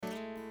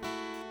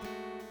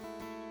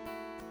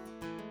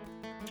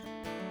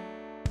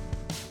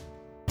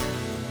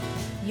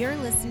You're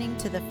listening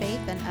to the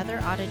Faith and Other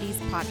Oddities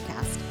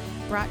podcast,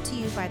 brought to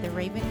you by the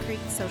Raven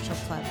Creek Social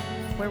Club,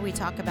 where we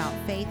talk about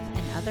faith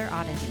and other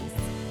oddities.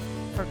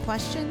 For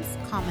questions,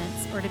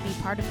 comments, or to be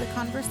part of the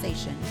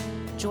conversation,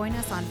 join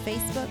us on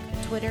Facebook,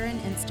 Twitter, and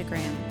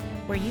Instagram,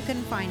 where you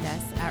can find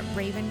us at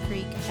Raven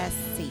Creek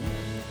SC.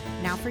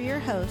 Now for your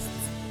hosts,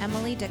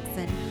 Emily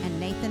Dixon and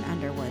Nathan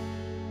Underwood.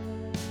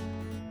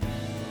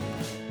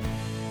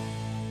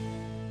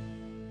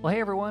 Well,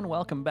 hey everyone,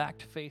 welcome back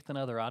to Faith and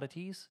Other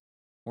Oddities.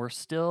 We're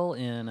still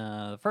in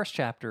the first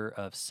chapter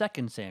of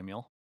 2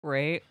 Samuel.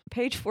 Right.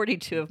 Page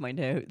 42 of my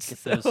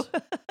notes.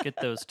 Get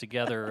those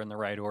together in the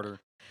right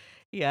order.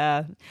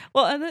 Yeah.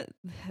 Well, and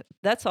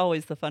that's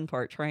always the fun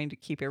part, trying to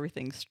keep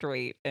everything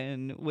straight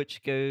and what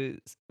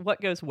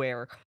goes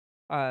where.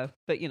 But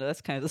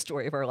that's kind of the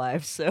story of our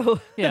lives.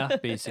 So Yeah,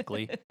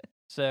 basically.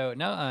 So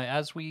now,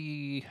 as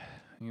you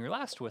were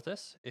last with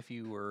us, if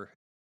you were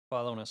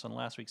following us on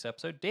last week's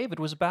episode, David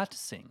was about to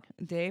sing.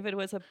 David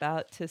was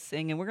about to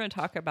sing, and we're going to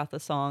talk about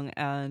the song.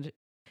 And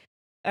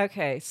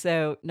okay,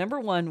 so number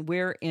one,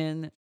 we're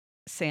in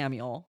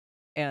Samuel,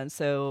 and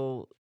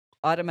so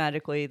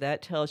automatically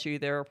that tells you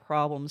there are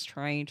problems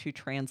trying to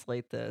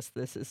translate this.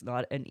 This is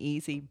not an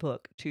easy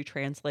book to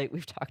translate.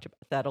 We've talked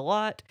about that a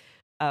lot.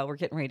 We're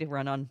getting ready to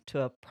run on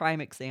to a prime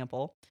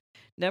example.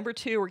 Number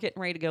two, we're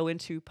getting ready to go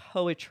into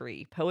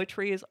poetry.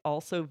 Poetry is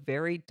also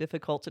very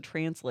difficult to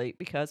translate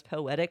because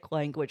poetic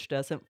language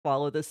doesn't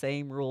follow the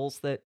same rules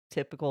that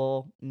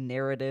typical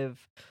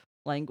narrative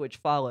language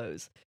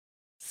follows.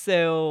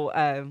 So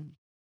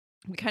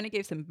we kind of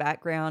gave some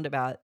background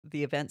about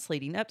the events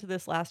leading up to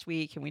this last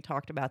week, and we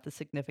talked about the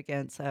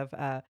significance of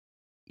the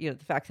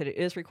fact that it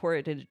is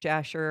recorded in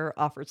Jasher,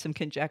 offered some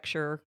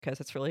conjecture because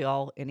it's really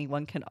all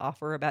anyone can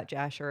offer about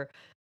Jasher.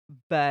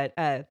 But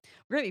we're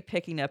going to be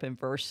picking up in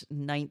verse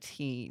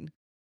 19.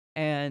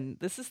 And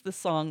this is the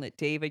song that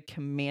David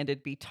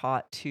commanded be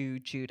taught to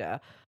Judah.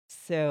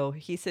 So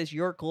he says,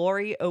 "Your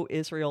glory, O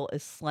Israel,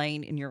 is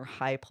slain in your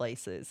high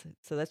places."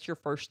 So that's your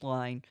first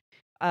line.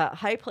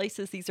 High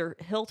places, these are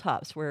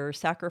hilltops where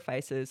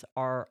sacrifices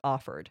are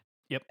offered.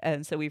 Yep.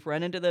 And so we've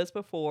run into those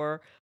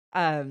before.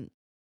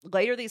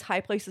 Later, these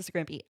high places are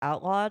going to be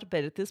outlawed,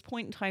 but at this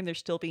point in time, they're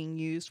still being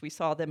used. We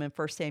saw them in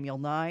 1 Samuel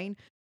 9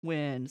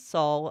 when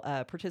Saul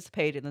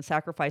participated in the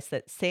sacrifice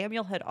that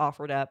Samuel had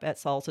offered up at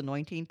Saul's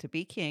anointing to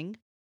be king.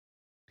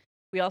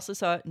 We also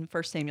saw it in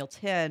 1 Samuel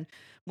 10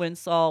 when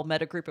Saul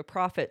met a group of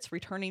prophets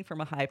returning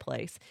from a high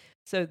place.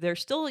 So they're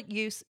still in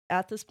use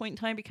at this point in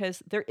time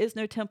because there is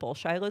no temple.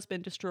 Shiloh's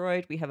been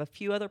destroyed. We have a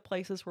few other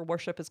places where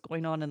worship is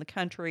going on in the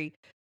country,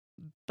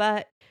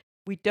 but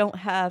we don't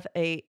have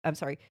did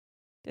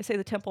I say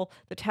the temple?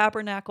 The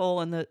tabernacle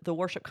and the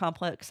worship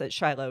complex at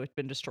Shiloh has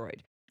been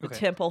destroyed. The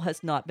temple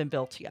has not been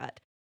built yet.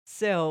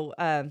 So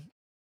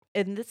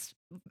in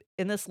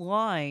this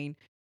line,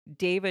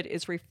 David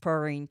is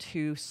referring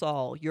to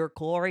Saul, "Your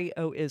glory,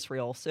 O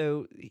Israel."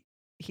 So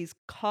he's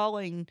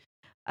calling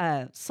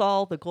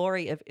Saul the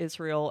glory of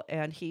Israel,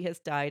 and he has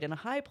died in a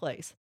high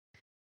place.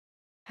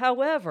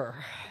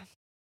 However,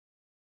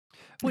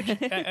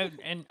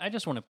 and I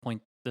just want to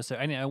point this out.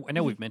 I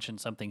know we've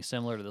mentioned something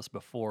similar to this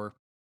before,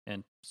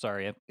 and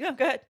sorry, yeah,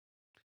 go ahead.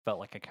 felt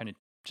like I kind of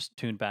just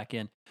tuned back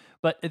in.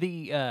 But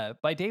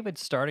by David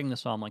starting the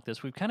psalm like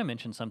this, we've kind of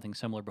mentioned something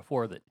similar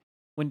before, that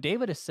when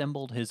David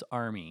assembled his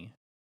army,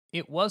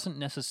 it wasn't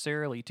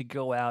necessarily to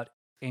go out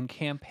and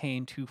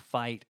campaign to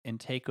fight and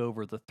take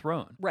over the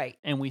throne. Right.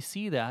 And we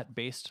see that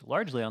based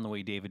largely on the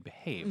way David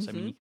behaves. I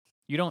Mm-hmm. mean,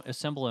 you don't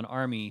assemble an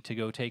army to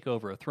go take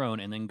over a throne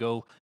and then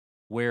go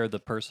where the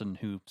person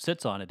who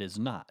sits on it is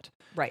not.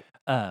 Right.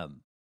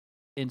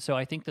 And so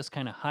I think this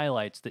kind of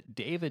highlights that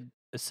David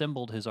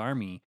assembled his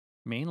army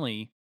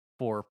mainly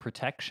for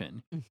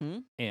protection. Mm-hmm.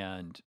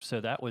 And so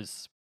that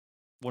was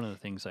one of the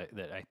things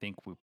that I think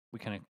we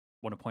kind of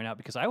want to point out,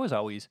 because I was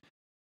always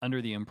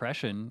under the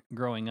impression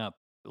growing up,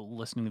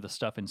 listening to the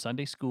stuff in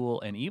Sunday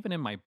school and even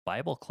in my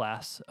Bible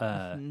class,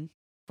 Mm-hmm.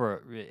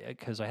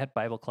 because I had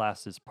Bible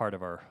class as part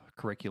of our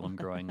curriculum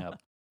growing up,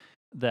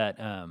 that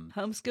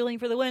Homeschooling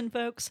for the win,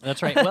 folks.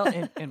 that's right. Well,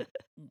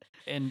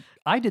 and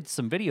I did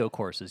some video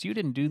courses. You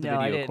didn't do the No,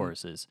 I video didn't.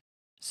 courses.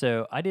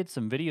 So I did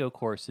some video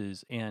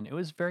courses, and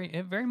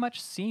it very much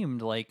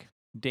seemed like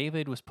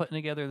David was putting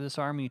together this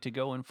army to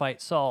go and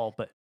fight Saul,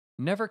 but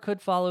never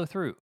could follow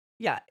through.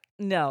 Yeah,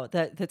 no,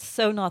 that's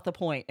so not the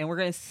point. And we're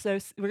going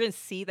to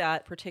see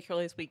that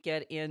particularly as we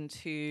get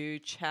into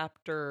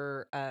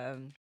chapter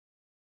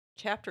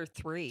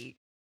 3.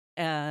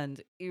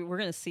 And we're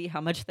going to see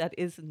how much that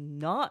is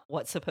not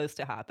what's supposed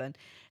to happen.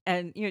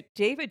 And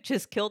David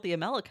just killed the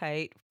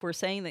Amalekite for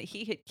saying that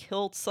he had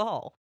killed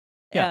Saul.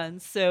 Yeah.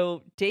 And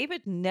so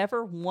David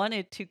never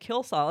wanted to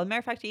kill Saul. As a matter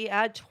of fact, he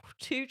had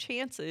two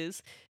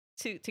chances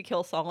to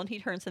kill Saul, and he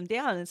turns them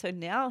down. And so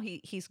now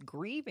he's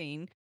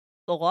grieving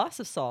the loss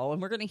of Saul,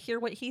 and we're going to hear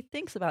what he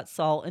thinks about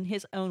Saul in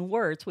his own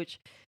words,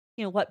 which,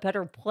 what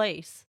better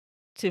place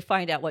to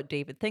find out what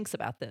David thinks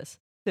about this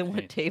than what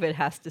Right. David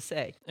has to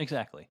say.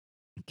 Exactly.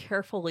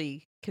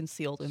 Carefully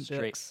concealed in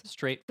books.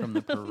 Straight from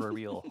the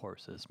proverbial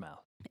horse's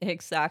mouth.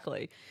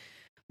 Exactly.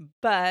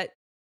 But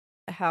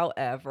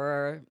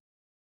however,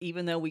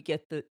 even though we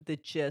get the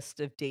gist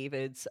of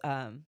David's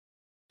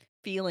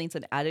feelings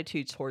and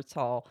attitudes towards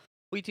Saul,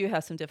 we do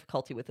have some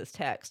difficulty with this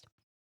text.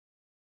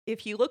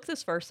 If you look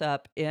this verse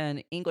up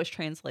in English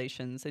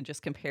translations and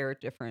just compare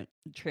different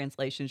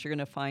translations, you're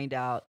going to find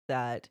out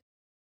that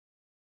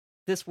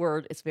this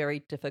word is very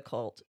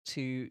difficult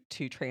to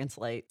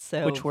translate.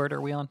 Which So word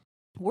are we on?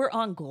 we're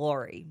on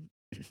glory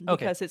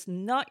Okay. because it's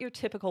not your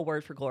typical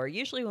word for glory.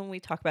 Usually, when we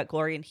talk about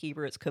glory in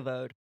Hebrew, it's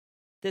kavod.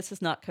 This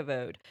is not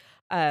kavod.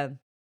 Um,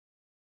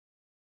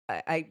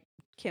 I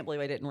can't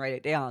believe I didn't write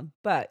it down,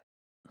 but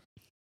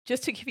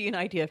just to give you an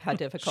idea of how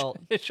difficult.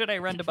 Should I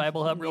run to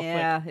Bible Hub real quick?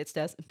 Yeah, it's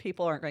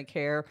people aren't going to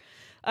care.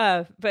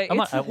 But Come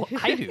on, it's well,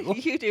 I do.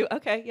 you do.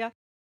 Okay, yeah.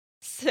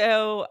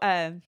 So,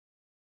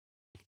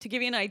 to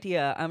give you an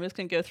idea, I'm just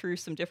going to go through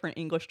some different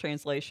English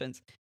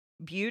translations.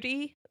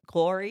 Beauty,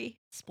 glory,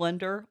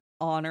 splendor,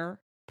 honor,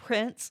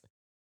 prince,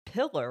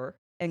 pillar,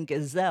 and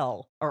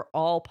gazelle are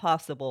all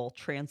possible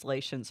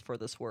translations for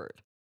this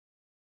word.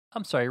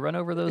 I'm sorry, run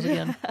over those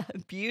again.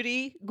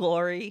 Beauty,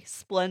 glory,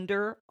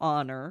 splendor,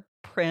 honor,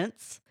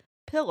 prince,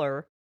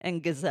 pillar,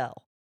 and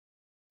gazelle.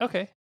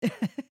 Okay.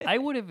 I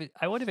would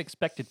have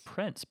expected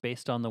Prince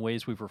based on the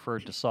ways we've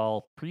referred to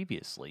Saul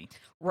previously.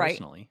 Right.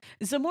 Personally.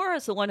 Zamora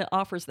is the one that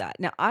offers that.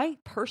 Now, I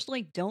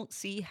personally don't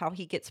see how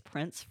he gets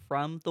prince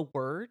from the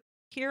word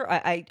here.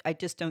 I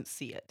just don't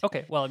see it.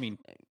 Okay. Well, I mean,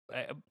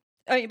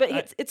 But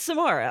I- it's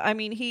Samara. I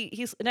mean,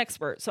 he's an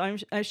expert, so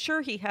I'm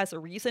sure he has a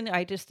reason.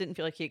 I just didn't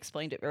feel like he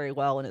explained it very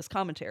well in his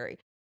commentary.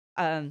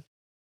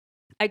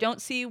 I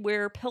don't see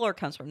where pillar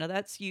comes from. Now,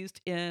 that's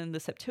used in the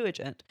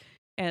Septuagint,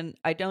 and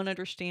I don't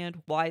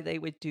understand why they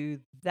would do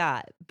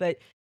that. But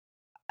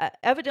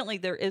evidently,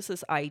 there is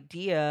this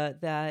idea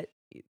that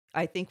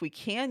I think we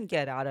can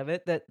get out of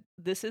it, that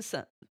this is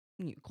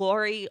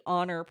glory,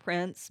 honor,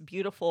 prince,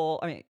 beautiful.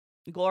 I mean,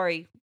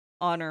 glory,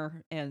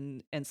 honor,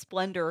 and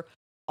splendor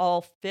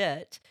all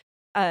fit.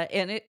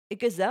 And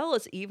gazelle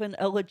is even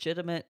a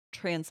legitimate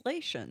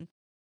translation.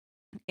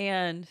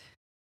 And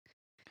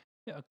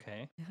yeah,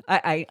 okay.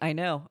 I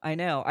know.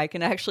 I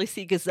can actually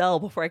see gazelle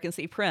before I can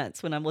see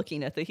prince when I'm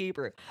looking at the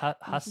Hebrew.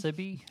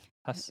 Hasibi?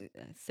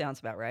 Sounds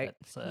about right.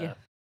 That's,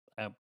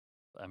 Yeah.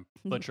 I'm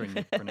butchering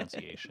the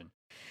pronunciation.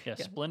 Yeah,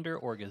 Yeah. splendor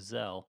or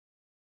gazelle.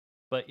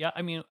 But yeah,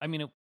 I mean, I don't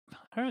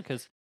know,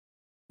 because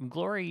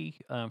glory,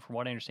 from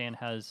what I understand,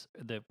 has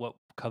what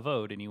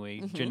kavod anyway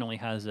Mhm. generally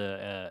has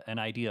an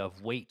idea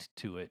of weight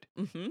to it,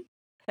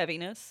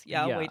 Heaviness.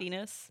 Yeah. Yeah.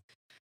 Weightiness.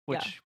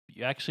 which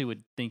you actually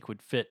would think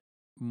would fit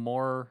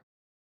more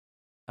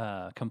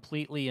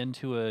completely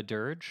into a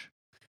dirge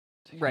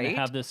to kinda Right.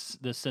 have this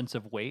sense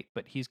of weight.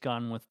 But he's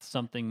gone with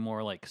something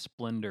more like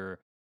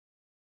splendor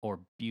or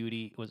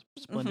beauty. Was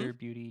splendor,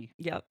 beauty,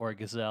 Yep. or a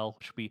gazelle,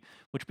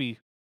 which be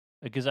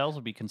a gazelles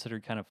would be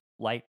considered kind of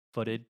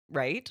light-footed.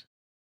 Right.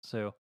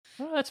 So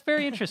that's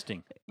very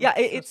interesting. Yeah.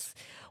 That's-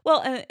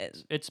 Well,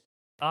 it's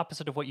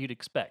opposite of what you'd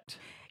expect.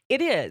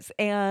 it is.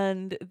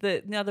 And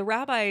the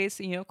rabbis,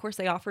 of course,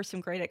 they offer some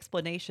great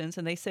explanations,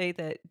 and they say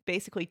that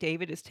basically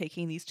David is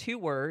taking these two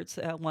words,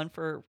 one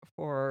for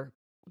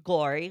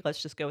glory,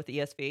 let's just go with the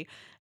ESV,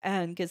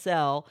 and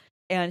gazelle,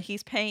 and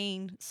he's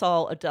paying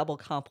Saul a double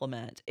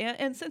compliment.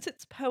 And since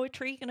it's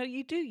poetry,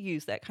 you do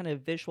use that kind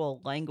of visual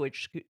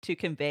language to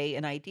convey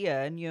an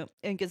idea,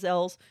 and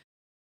gazelles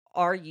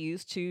are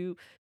used to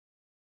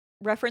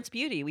reference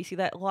beauty. We see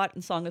that a lot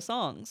in Song of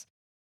Songs.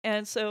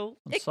 And so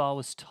When Saul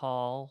was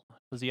tall,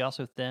 was he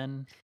also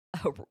thin?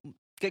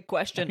 good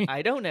question.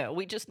 I don't know.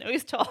 We just know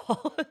he's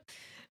tall.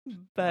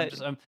 But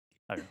I don't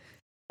know.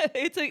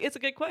 it's a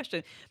good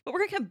question. But we're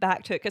gonna come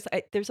back to it because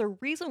there's a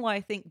reason why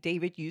I think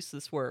David used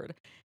this word,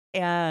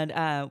 and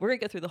we're gonna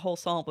go through the whole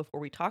psalm before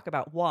we talk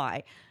about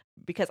why,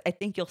 because I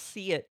think you'll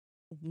see it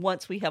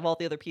once we have all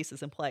the other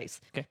pieces in place.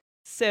 Okay.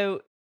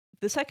 So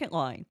the second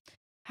line,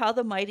 how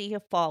the mighty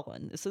have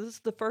fallen. So this is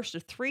the first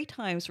of 3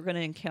 times we're going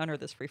to encounter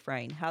this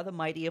refrain, how the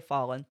mighty have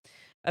fallen.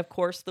 Of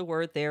course, the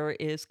word there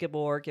is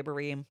Gibor,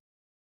 Gibborim,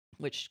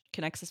 which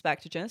connects us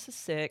back to Genesis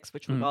 6,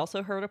 which we've Mhm.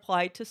 also heard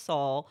applied to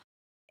Saul.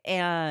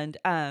 And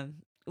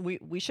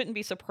we shouldn't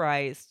be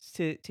surprised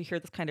to hear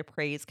this kind of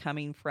praise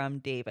coming from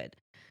David.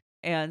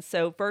 And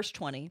so verse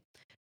 20,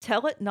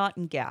 tell it not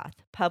in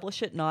Gath,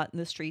 publish it not in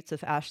the streets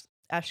of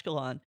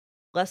Ashkelon,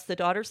 lest the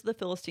daughters of the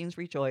Philistines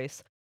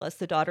rejoice, lest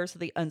the daughters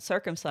of the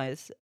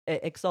uncircumcised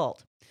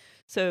exult.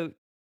 So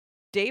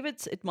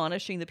David's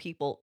admonishing the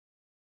people,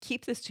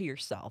 keep this to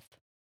yourself.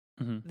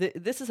 Mhm.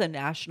 This is a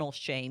national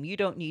shame. You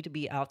don't need to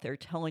be out there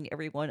telling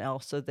everyone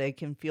else so they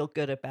can feel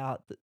good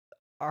about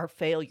our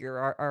failure,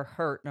 our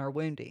hurt, and our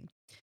wounding.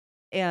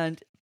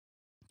 And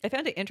I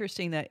found it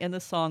interesting that in the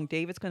song,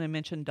 David's going to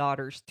mention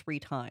daughters 3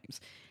 times.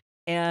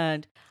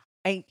 And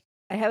I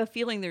have a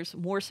feeling there's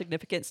more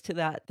significance to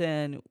that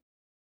than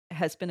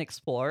has been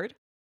explored,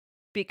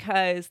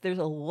 because there's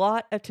a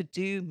lot of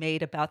to-do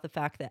made about the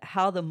fact that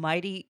how the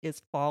mighty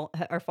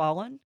are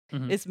fallen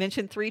Mhm. is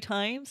mentioned 3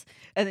 times,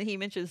 and then he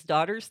mentions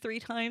daughters 3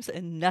 times,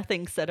 and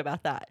nothing said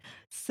about that.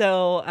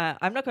 So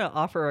I'm not going to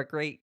offer a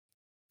great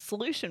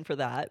solution for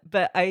that,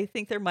 but I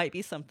think there might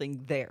be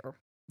something there.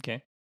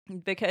 Okay.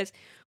 Because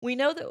we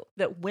know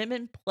that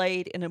women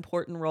played an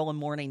important role in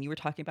mourning. You were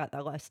talking about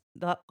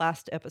that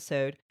last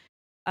episode.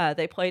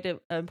 They played an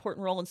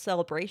important role in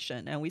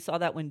celebration, and we saw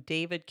that when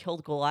David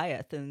killed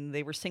Goliath, and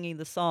they were singing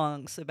the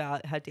songs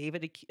about how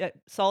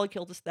Saul had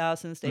killed his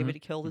thousands, Hmm. David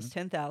had killed his Hmm.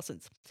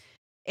 10,000s,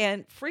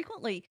 and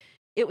frequently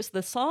it was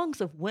the songs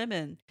of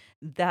women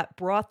that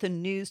brought the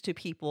news to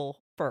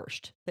people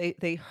first.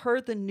 They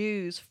heard the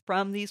news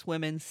from these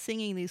women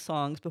singing these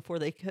songs before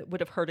they would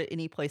have heard it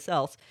anyplace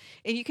else,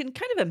 and you can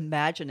kind of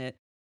imagine it.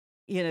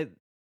 You know,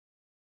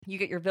 you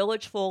get your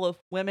village full of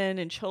women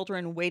and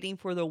children waiting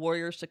for the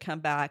warriors to come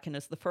back. And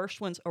as the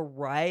first ones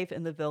arrive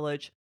in the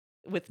village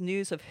with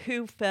news of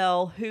who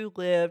fell, who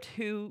lived,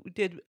 who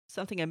did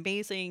something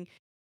amazing,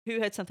 who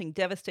had something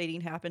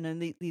devastating happen,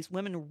 and these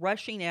women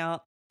rushing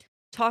out,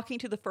 talking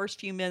to the first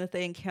few men that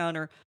they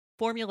encounter,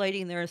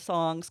 formulating their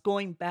songs,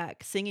 going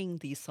back, singing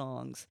these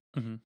songs.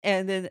 Hmm.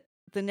 And then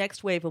the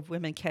next wave of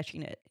women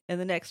catching it, and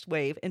the next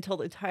wave, until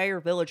the entire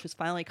village was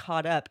finally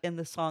caught up in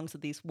the songs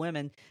of these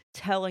women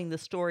telling the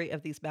story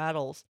of these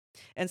battles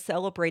and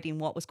celebrating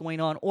what was going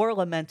on or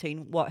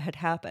lamenting what had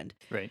happened.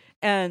 Right.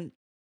 And,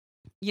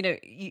 you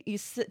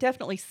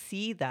definitely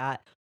see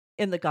that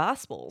in the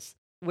Gospels,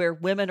 where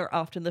women are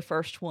often the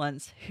first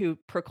ones who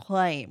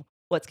proclaim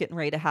what's getting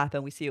ready to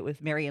happen. We see it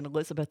with Mary and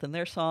Elizabeth in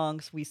their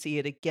songs. We see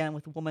it again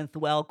with the woman at the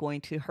well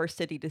going to her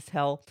city to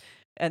tell.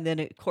 And then,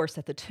 of course,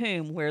 at the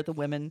tomb where the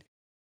women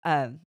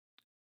um,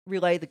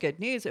 relay the good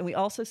news. And we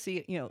also see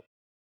it,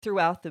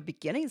 throughout the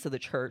beginnings of the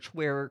church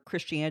where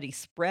Christianity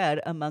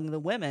spread among the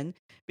women,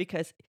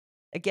 because,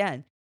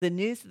 again, the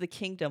news of the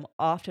kingdom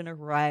often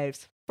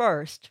arrives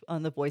first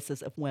on the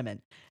voices of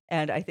women.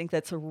 And I think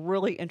that's a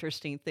really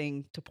interesting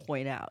thing to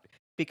point out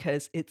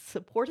because it's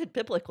supported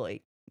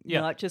biblically, Yeah.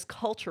 not just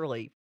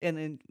culturally. And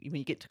then when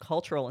you get to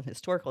cultural and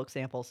historical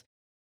examples,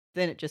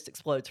 then it just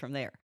explodes from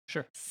there.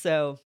 Sure.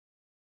 So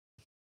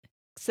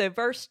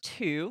verse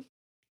 2,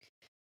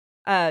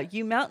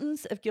 you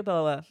mountains of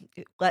Gilboa,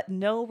 let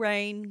no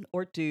rain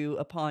or dew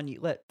upon you.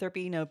 Let there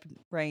be no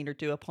rain or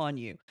dew upon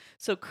you.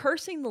 So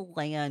cursing the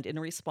land in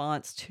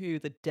response to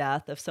the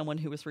death of someone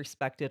who was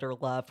respected or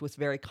loved was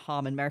very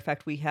common. Matter of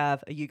fact, we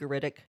have a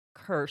Ugaritic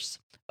curse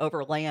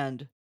over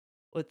land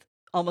with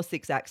almost the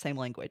exact same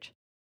language.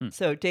 Hmm.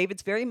 So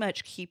David's very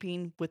much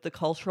keeping with the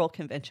cultural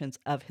conventions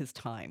of his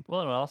time.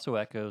 Well, it also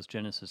echoes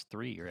Genesis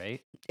 3,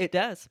 right? It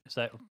does. Is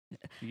that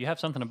you have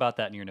something about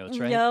that in your notes,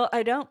 right? No,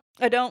 I don't.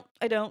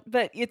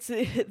 But it's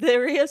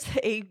there is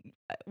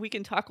we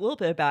can talk a little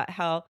bit about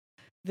how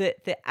the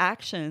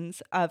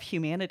actions of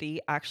humanity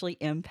actually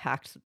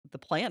impact the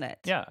planet.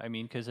 Yeah, I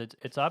mean, because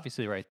it's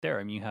obviously right there.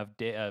 I mean, you have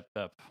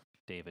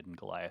David and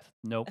Goliath.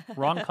 Nope,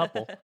 wrong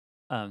couple.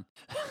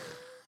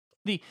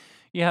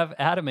 You have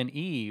Adam and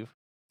Eve.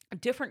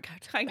 Different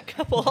kind of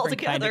couple Different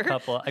altogether. kind of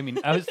couple. I mean,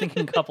 I was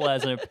thinking couple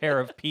as in a pair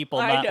of people,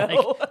 I not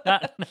know.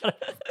 like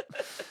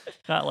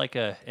not like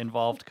a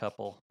involved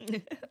couple.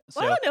 So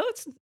Well, no,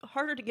 it's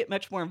harder to get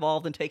much more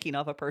involved than taking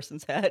off a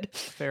person's head.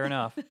 fair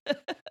enough.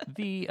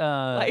 The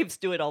Wives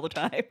do it all the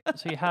time.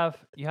 so you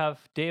have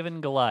David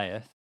and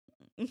Goliath.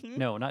 Mhm.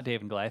 No, not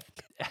David and Goliath.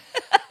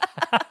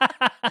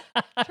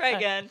 Try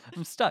again.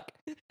 I'm stuck.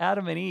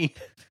 Adam and Eve.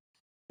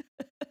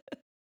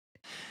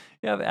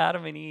 You have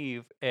Adam and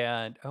Eve,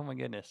 and oh my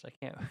goodness, I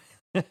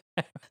can't.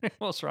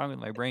 What's wrong with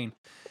my brain?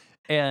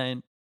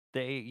 And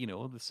they,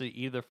 they say,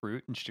 eat of the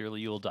fruit, and surely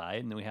you will die.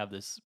 And then we have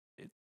this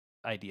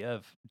idea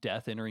of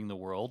death entering the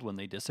world when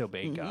they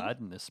disobey Mhm.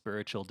 God, and the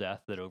spiritual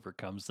death that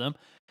overcomes them.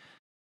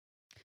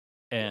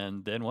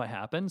 And then what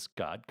happens?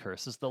 God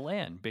curses the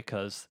land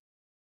because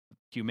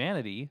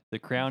humanity, the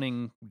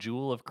crowning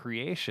jewel of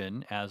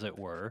creation, as it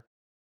were,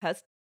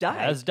 Has died.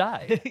 has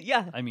died.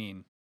 Yeah. I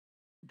mean,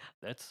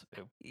 that's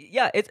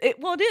Yeah,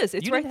 well, it is.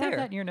 It's you right didn't have there.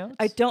 that in your notes.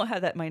 I don't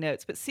have that in my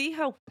notes, but see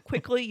how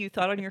quickly you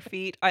thought on your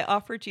feet? I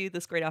offered you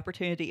this great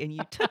opportunity and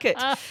you took it.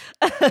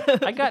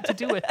 I got to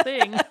do a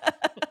thing.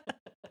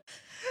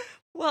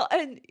 Well,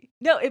 and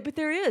no, but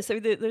there is. So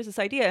there's this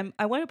idea, and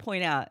I want to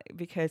point out,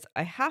 because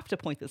I have to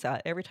point this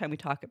out every time we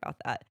talk about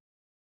that.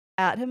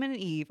 Adam and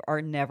Eve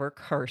are never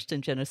cursed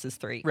in Genesis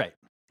 3. Right.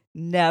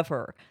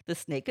 Never. The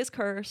snake is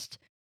cursed,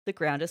 the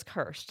ground is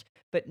cursed,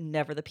 but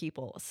never the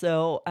people.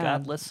 So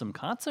God lists some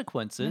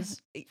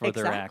consequences for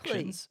their exactly.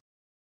 actions.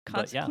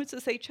 But yeah.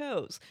 Consequences they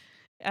chose.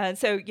 And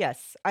so,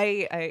 yes,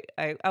 I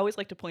always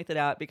like to point that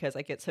out because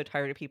I get so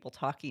tired of people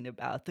talking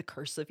about the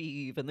curse of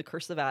Eve and the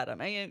curse of Adam.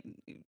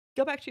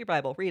 Go back to your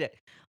Bible, read it.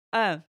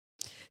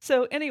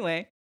 So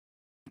anyway,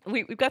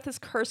 we've got this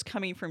curse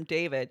coming from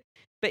David,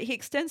 but he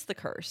extends the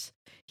curse.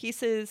 He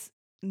says,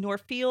 nor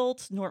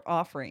fields, nor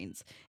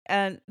offerings.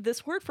 And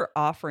this word for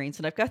offerings,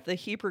 and I've got the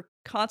Hebrew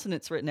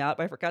consonants written out,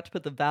 but I forgot to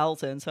put the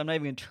vowels in, so I'm not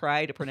even going to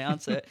try to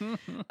pronounce it.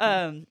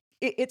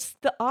 It's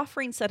the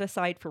offering set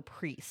aside for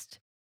priest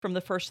from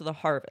the first of the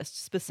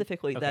harvest.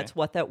 Specifically, Okay. that's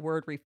what that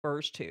word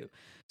refers to.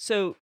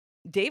 So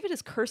David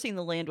is cursing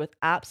the land with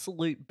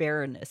absolute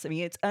barrenness. I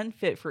mean, it's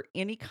unfit for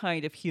any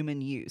kind of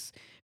human use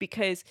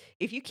because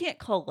if you can't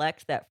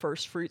collect that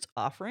first fruits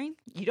offering,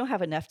 you don't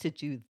have enough to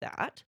do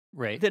that,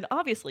 Right. then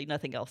obviously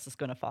nothing else is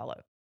going to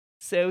follow.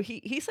 So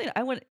he's saying,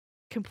 I want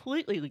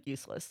completely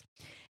useless.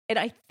 And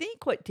I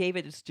think what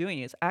David is doing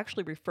is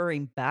actually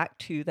referring back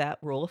to that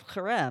rule of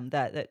Cherem,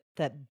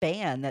 that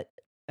ban that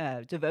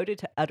devoted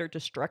to utter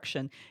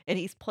destruction, and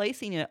he's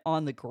placing it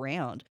on the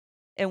ground.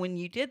 And when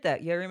you did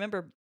that, you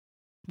remember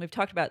we've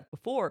talked about it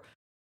before,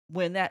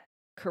 when that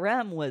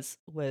Cherem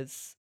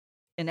was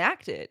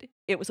enacted,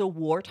 it was a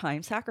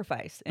wartime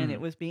sacrifice and it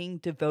Mhm. was being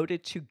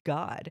devoted to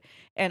God.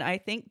 And I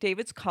think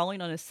David's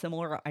calling on a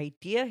similar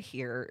idea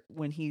here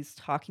when he's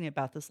talking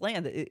about this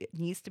land that it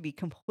needs to be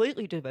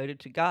completely devoted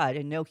to God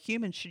and no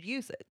human should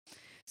use it.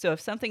 So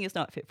if something is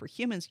not fit for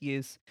humans'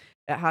 use,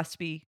 it has to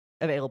be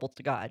available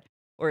to God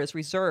or is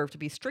reserved to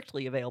be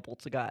strictly available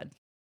to God.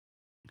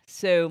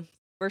 So,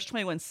 verse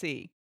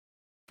 21c,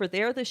 for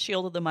there the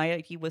shield of the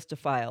mighty was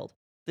defiled.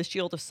 The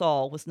shield of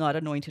Saul was not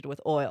anointed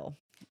with oil.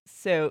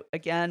 So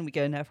again, we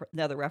get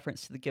another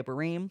reference to the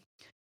Gibborim.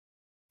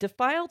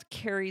 Defiled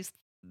carries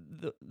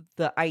the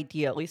the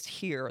idea, at least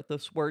here,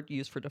 this word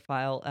used for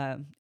defile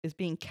is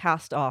being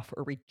cast off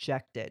or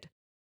rejected.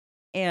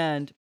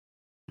 And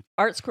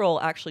Art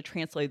Scroll actually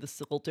translated this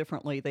a little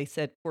differently. They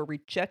said, "For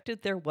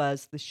rejected there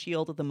was the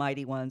shield of the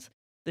mighty ones,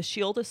 the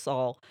shield of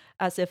Saul,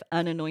 as if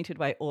unanointed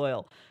by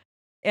oil."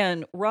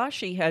 And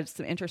Rashi had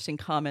some interesting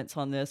comments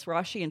on this.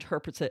 Rashi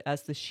interprets it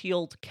as the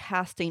shield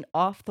casting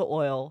off the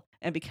oil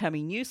and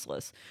becoming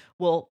useless.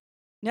 Well,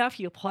 now if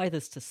you apply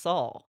this to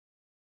Saul,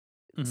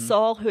 Mhm.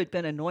 Saul who had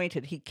been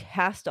anointed, he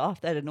cast off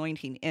that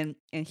anointing and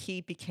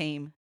he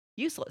became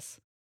useless.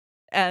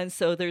 And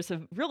so there's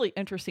a really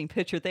interesting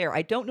picture there.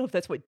 I don't know if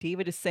that's what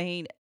David is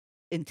saying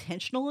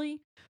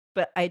intentionally,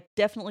 but I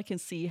definitely can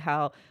see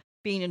how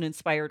being an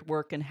inspired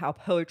work and how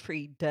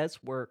poetry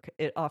does work,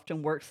 it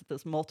often works at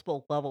those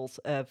multiple levels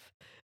of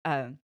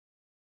um,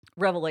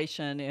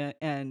 revelation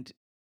and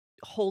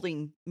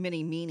holding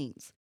many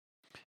meanings.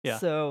 Yeah.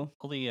 So,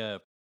 Well,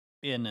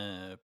 in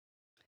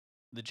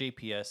the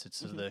JPS, it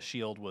says mhm. the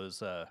shield was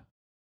the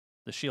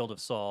shield of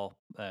Saul.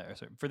 Sorry,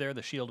 for there,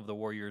 the shield of the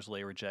warriors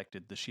lay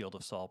rejected. The shield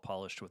of Saul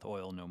polished with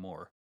oil no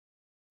more.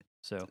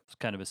 So it's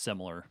kind of a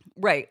similar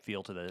Right.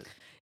 feel to the.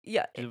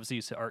 Yeah. It was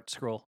used to art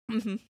scroll.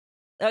 Mhm.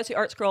 That's the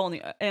art scroll,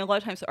 and a lot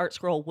of times the art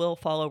scroll will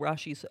follow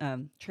Rashi's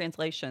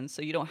translation,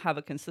 so you don't have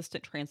a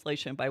consistent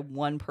translation by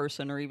one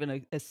person or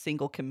even a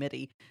single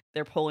committee.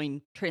 They're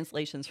pulling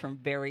translations from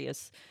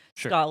various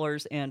Sure.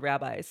 scholars and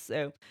rabbis,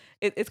 so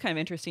it's kind of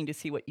interesting to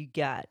see what you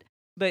get.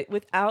 But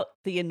without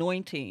the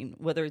anointing,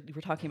 whether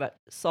we're talking about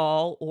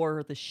Saul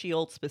or the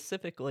shield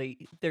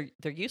specifically, they're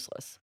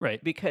useless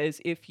Right.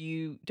 because if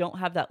you don't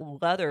have that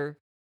leather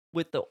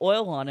with the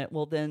oil on it,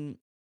 well then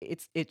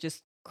it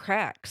just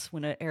cracks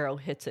when an arrow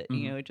hits it.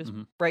 Hmm. It just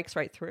Hmm. breaks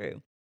right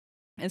through.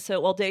 And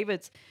so while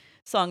David's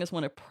song is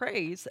one of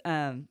praise,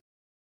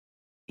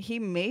 he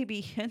may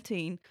be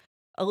hinting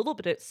a little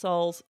bit at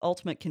Saul's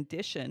ultimate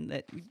condition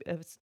that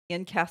is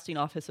in casting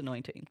off his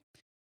anointing.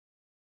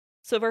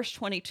 So verse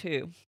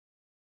 22,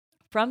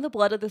 from the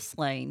blood of the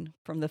slain,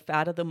 from the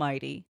fat of the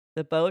mighty,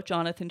 the bow of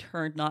Jonathan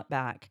turned not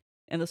back,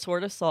 and the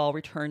sword of Saul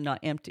returned not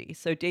empty.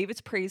 So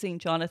David's praising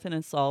Jonathan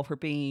and Saul for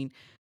being,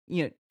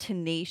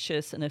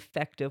 tenacious and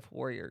effective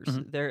warriors.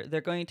 Hmm.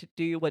 They're going to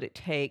do what it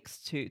takes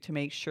to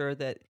make sure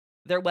that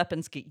their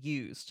weapons get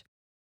used.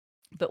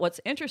 But what's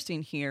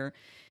interesting here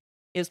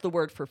is the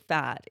word for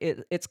fat.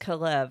 It's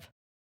kalev,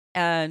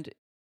 and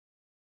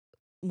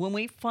when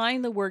we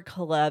find the word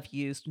kalev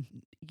used,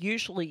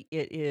 usually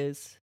it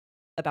is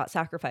about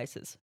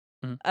sacrifices.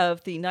 Hmm.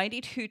 Of the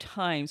 92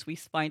 times we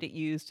find it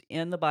used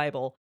in the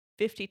Bible,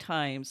 50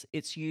 times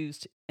it's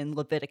used in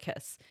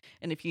Leviticus.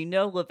 And if you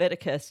know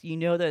Leviticus, you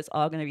know that it's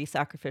all going to be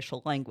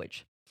sacrificial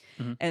language,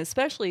 Hmm. and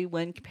especially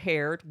when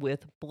paired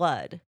with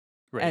blood.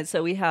 Right. And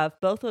so we have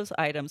both those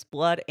items,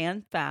 blood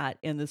and fat,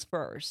 in this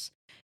verse.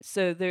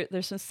 So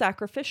there's some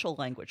sacrificial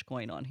language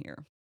going on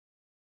here.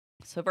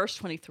 So verse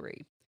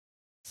 23.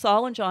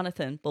 Saul and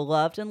Jonathan,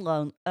 beloved and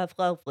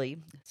lovely.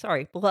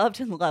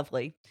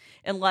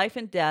 In life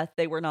and death,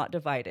 they were not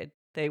divided.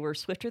 They were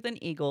swifter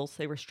than eagles.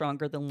 They were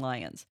stronger than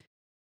lions.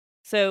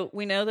 So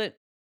we know that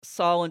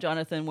Saul and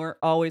Jonathan were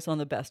always on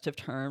the best of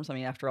terms. I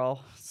mean, after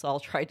all, Saul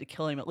tried to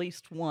kill him at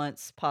least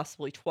once,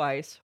 possibly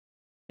twice,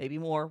 maybe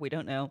more. We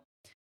don't know.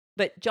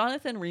 But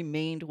Jonathan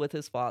remained with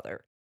his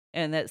father.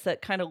 And that's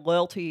that kind of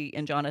loyalty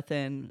in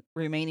Jonathan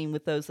remaining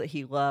with those that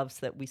he loves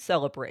that we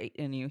celebrate.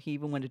 And he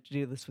even wanted to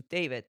do this with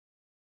David.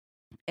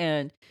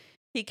 And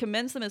he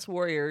commends them as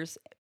warriors,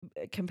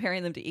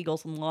 comparing them to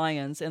eagles and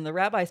lions. And the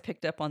rabbis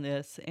picked up on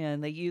this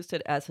and they used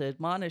it as an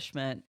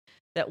admonishment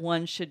that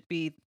one should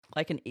be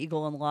like an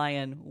eagle and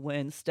lion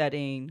when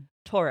studying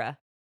Torah.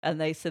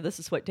 And they said this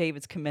is what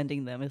David's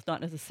commending them. It's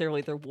not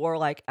necessarily their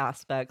warlike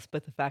aspects,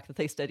 but the fact that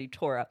they studied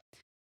Torah.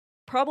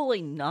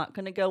 Probably not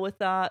going to go with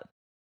that,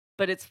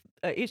 but it's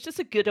just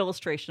a good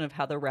illustration of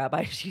how the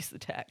rabbis use the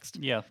text.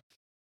 Yeah.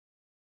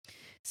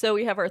 So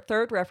we have our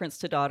third reference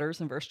to daughters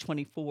in verse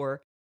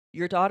 24.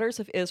 Your daughters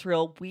of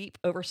Israel weep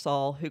over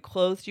Saul, who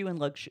clothed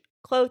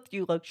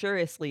you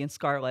luxuriously in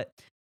scarlet,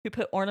 who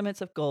put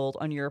ornaments of gold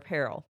on your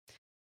apparel.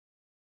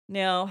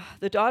 Now,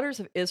 the daughters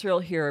of Israel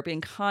here are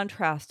being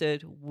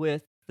contrasted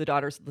with the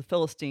daughters of the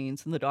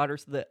Philistines and the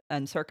daughters of the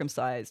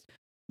uncircumcised.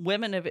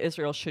 Women of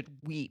Israel should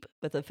weep,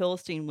 but the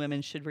Philistine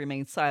women should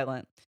remain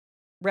silent.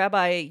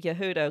 Rabbi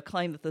Yehuda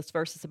claimed that this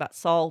verse is about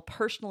Saul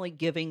personally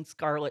giving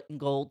scarlet and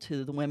gold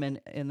to the women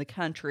in the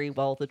country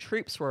while the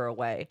troops were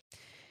away.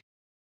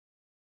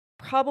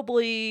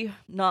 Probably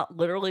not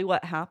literally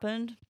what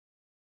happened,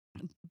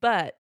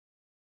 but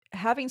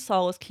having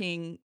Saul as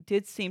king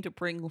did seem to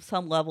bring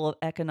some level of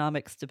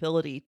economic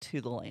stability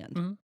to the land,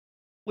 Mhm.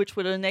 which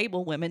would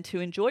enable women to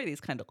enjoy these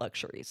kind of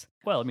luxuries.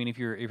 Well, I mean, if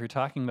you're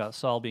talking about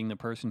Saul being the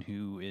person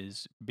who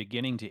is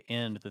beginning to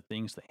end the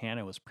things that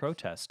Hannah was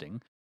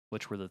protesting,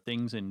 which were the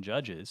things in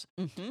Judges,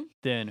 Hmm.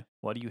 then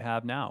what do you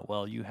have now?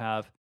 Well, you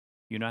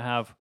now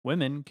have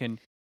women can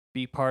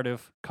be part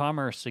of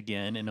commerce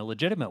again in a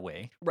legitimate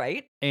way,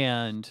 Right?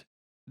 and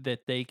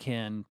that they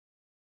can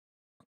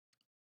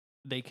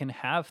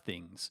have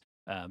things.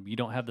 You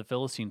don't have the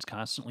Philistines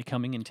constantly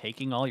coming and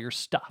taking all your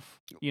stuff.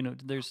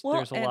 There's Well,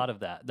 there's a and lot of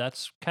that.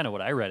 That's kind of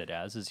what I read it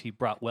as, is he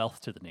brought wealth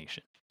to the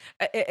nation.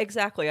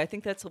 exactly. I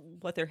think that's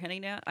what they're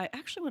hinting at. I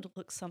actually want to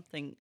look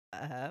something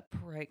up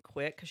right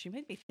quick because you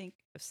made me think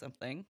of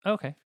something.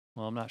 Okay.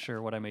 Well, I'm not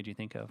sure what I made you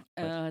think of,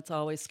 but It's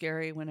always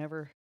scary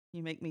whenever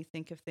you make me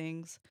think of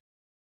things.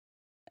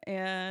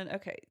 And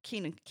okay,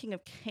 King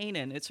of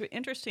Canaan. It's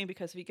interesting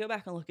because if you go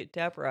back and look at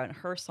Deborah and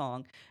her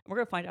song, and we're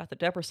going to find out that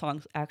Deborah's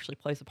song actually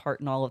plays a part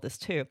in all of this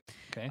too.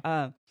 okay.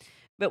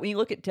 But when you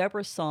look at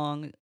Deborah's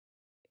song,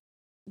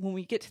 when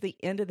we get to the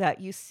end of that,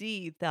 you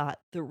see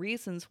that the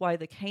reasons why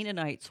the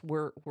Canaanites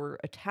were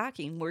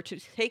attacking were to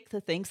take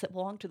the things that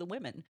belonged to the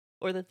women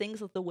or the things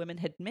that the women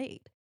had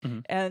made,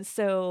 Mhm. and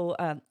so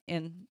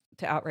and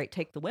to outright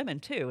take the women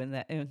too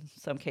in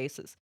some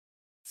cases.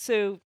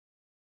 So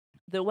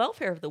the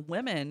welfare of the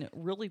women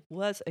really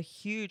was a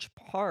huge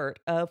part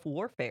of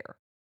warfare.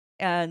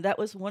 And that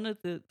was one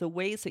of the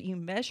ways that you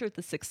measured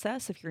the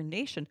success of your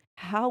nation.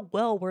 How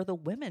well were the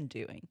women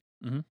doing?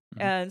 Mhm.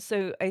 Mhm. And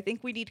so I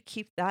think we need to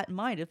keep that in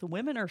mind. If the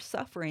women are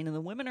suffering and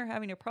the women are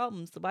having their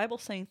problems, the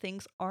Bible's saying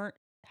things aren't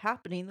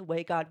happening the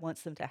way God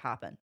wants them to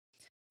happen.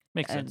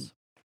 Makes And sense.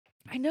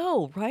 I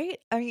know, right?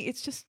 I mean,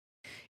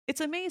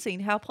 it's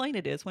amazing how plain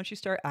it is once you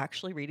start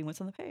actually reading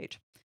what's on the page.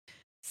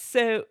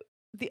 So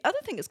the other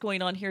thing that's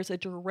going on here is a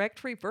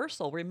direct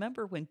reversal.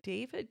 Remember, when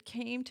David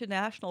came to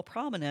national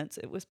prominence,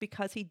 it was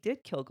because he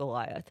did kill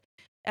Goliath.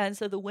 And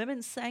so the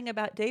women sang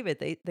about David.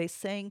 They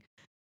sang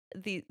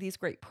these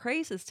great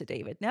praises to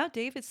David. Now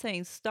David's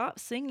saying, "Stop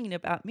singing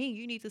about me.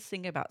 You need to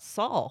sing about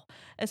Saul."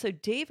 And so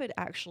David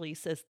actually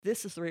says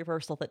this is the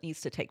reversal that needs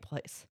to take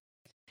place.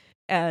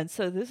 And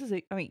so this is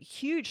a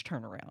huge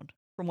turnaround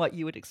from what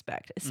you would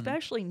expect, Mhm.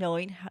 especially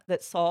knowing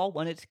that Saul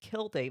wanted to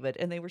kill David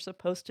and they were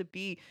supposed to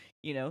be,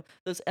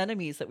 those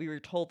enemies that we were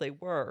told they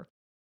were.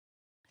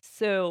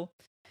 So,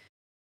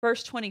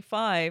 verse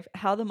 25,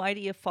 how the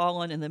mighty have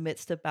fallen in the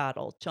midst of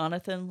battle.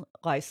 Jonathan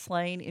lies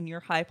slain in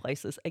your high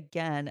places.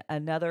 Again,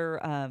 another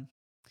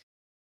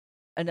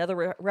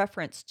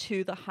reference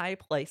to the high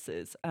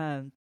places.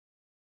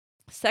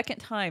 Second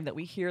time that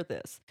we hear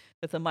this,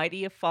 that the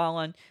mighty have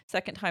fallen.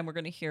 Second time we're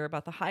going to hear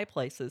about the high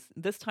places.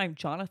 This time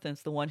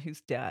Jonathan's the one who's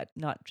dead,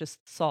 not just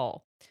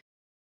Saul.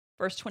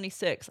 Verse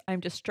 26, I'm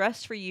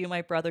distressed for you,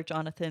 my brother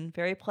Jonathan.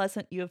 Very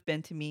pleasant you have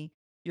been to me.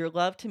 Your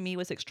love to me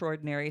was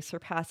extraordinary,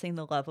 surpassing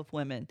the love of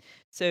women.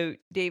 So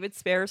David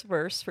spares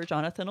verse for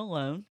Jonathan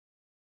alone.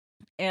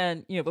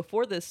 And,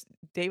 before this,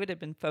 David had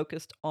been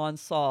focused on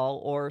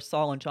Saul or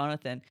Saul and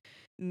Jonathan.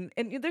 And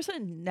there's a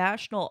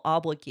national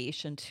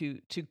obligation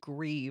to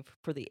grieve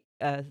for the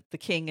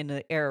king and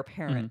the heir Mhm.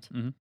 apparent.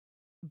 Mhm.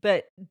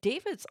 But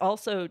David's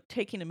also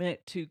taking a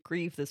minute to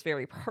grieve this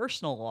very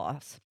personal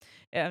loss.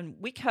 And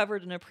we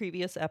covered in a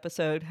previous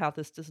episode how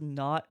this does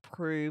not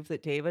prove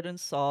that David and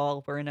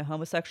Saul were in a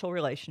homosexual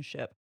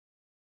relationship.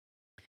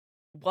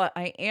 What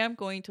I am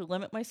going to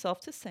limit myself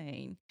to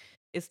saying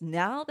is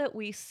now that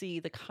we see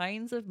the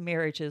kinds of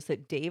marriages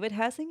that David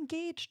has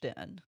engaged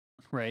in,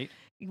 Right.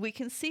 we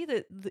can see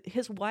that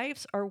his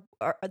wives are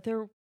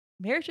they're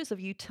marriages of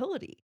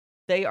utility.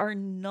 They are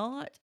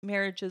not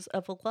marriages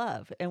of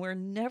love, and we're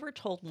never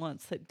told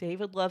once that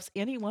David loves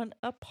anyone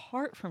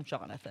apart from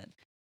Jonathan.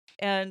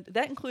 And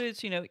that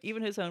includes,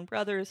 even his own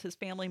brothers, his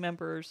family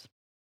members,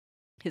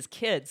 his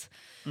kids.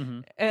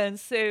 Mhm. And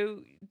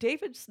so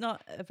David's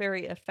not a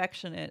very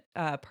affectionate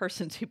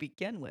person to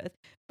begin with.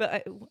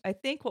 But I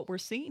think what we're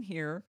seeing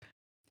here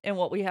and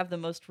what we have the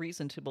most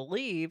reason to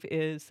believe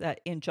is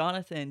that in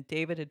Jonathan,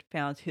 David had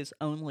found his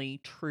only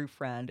true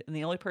friend and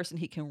the only person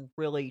he can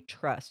really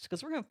trust.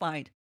 Because we're going to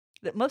find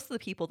that most of the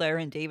people that are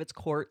in David's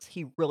courts,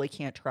 he really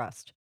can't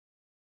trust.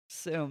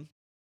 So,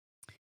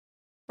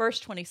 verse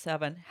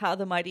 27, how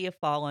the mighty have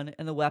fallen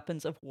and the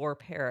weapons of war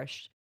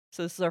perished.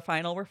 So, this is our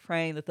final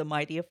refrain that the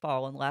mighty have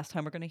fallen. Last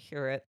time we're going to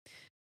hear it.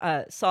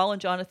 Saul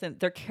and Jonathan,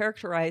 they're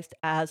characterized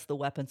as the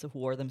weapons of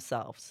war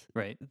themselves.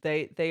 Right.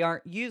 They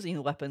aren't using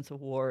the weapons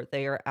of war.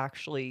 They are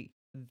actually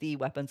the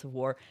weapons of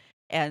war.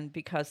 And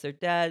because they're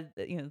dead,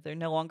 they're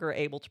no longer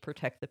able to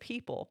protect the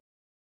people.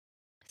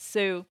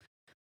 So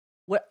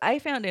what I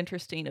found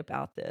interesting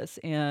about this,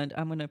 and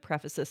I'm going to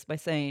preface this by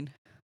saying,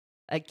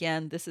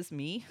 again, this is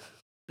me.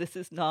 This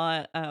is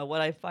not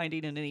what I'm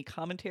finding in any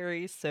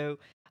commentaries. So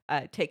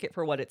take it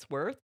for what it's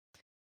worth.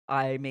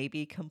 I may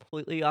be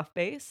completely off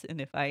base. And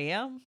if I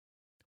am,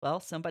 well,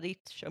 somebody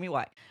show me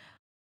why.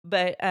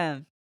 But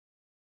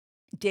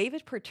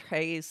David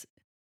portrays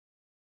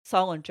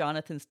Saul and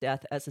Jonathan's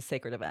death as a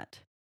sacred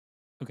event.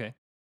 Okay.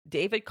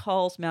 David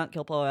calls Mount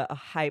Gilboa a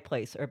high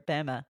place, or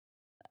Bema,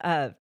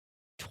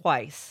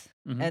 twice.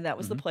 Mhm, And that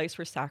was the mhm. place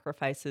where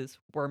sacrifices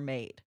were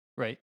made.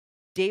 Right.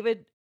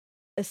 David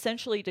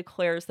essentially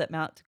declares that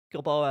Mount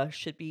Gilboa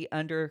should be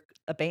under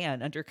a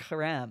ban, under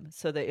Kerem,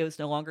 so that it was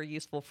no longer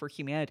useful for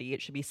humanity.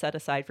 It should be set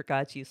aside for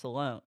God's use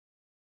alone.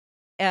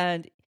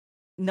 And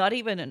not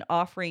even an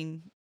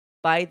offering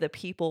by the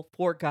people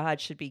for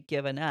God should be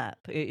given up.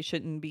 It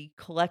shouldn't be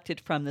collected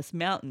from this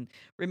mountain.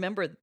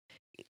 Remember,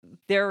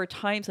 there are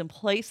times and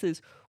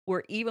places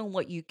where even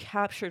what you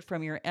captured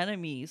from your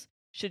enemies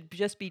should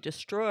just be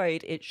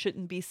destroyed. It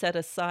shouldn't be set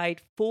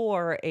aside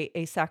for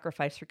a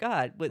sacrifice for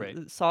God. With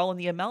Right. Saul and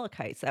the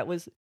Amalekites, that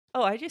was,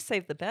 oh, I just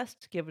saved the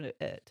best to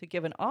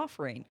give an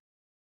offering.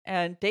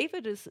 And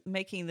David is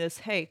making this,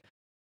 hey,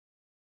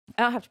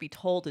 I don't have to be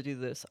told to do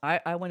this.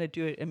 I want to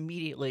do it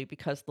immediately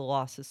because the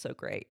loss is so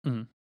great.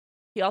 Mhm.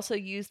 He also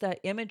used that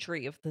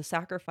imagery of the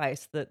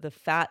sacrifice, the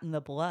fat and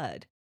the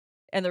blood,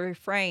 and the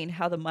refrain,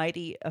 how the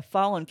mighty have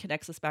fallen,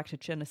 connects us back to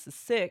Genesis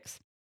 6.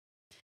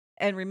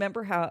 And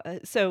remember how,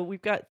 so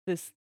we've got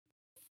this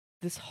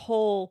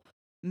whole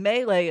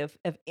melee of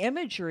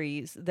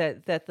imageries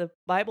that the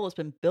Bible has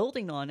been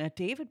building on, and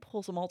David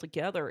pulls them all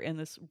together in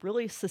this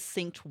really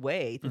succinct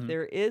way that Mhm.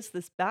 there is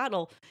this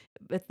battle,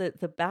 but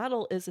the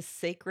battle is a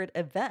sacred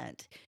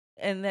event,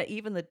 and that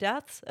even the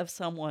deaths of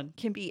someone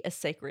can be a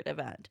sacred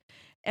event.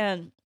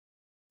 And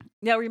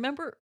now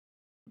remember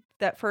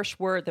that first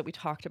word that we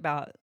talked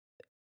about,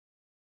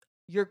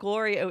 your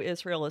glory, O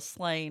Israel, is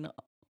slain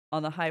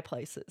on the high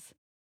places.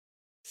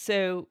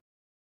 So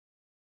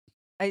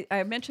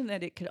I mentioned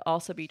that it could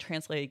also be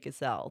translated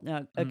gazelle.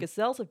 Now, a Mhm.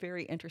 gazelle is a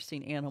very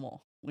interesting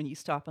animal when you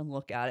stop and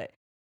look at it.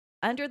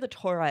 Under the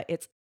Torah,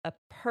 it's a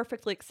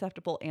perfectly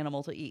acceptable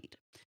animal to eat.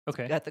 It's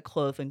Okay. got the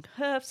cloven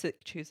hoofs,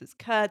 it chooses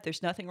cut.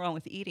 There's nothing wrong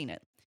with eating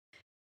it.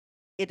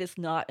 It is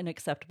not an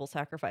acceptable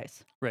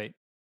sacrifice. Right.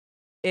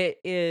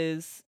 It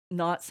is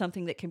not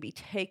something that can be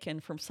taken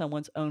from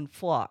someone's own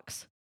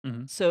flocks.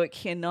 Mhm. So it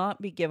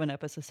cannot be given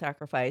up as a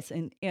sacrifice.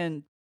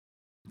 And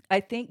I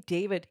think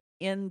David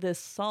in this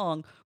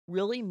song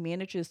really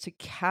manages to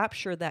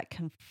capture that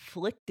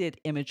conflicted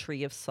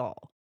imagery of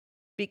Saul,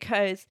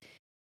 because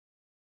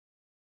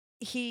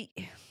he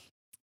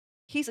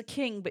he's a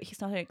king, but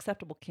he's not an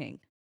acceptable king.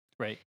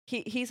 Right.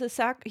 He's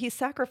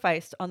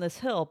sacrificed on this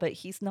hill, but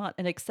he's not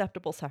an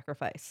acceptable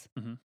sacrifice.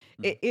 Mhm.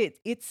 Mhm.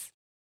 It's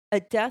a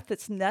death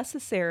that's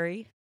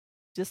necessary,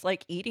 just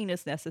like eating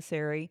is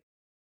necessary,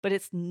 but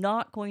it's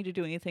not going to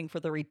do anything for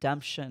the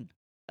redemption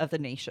of the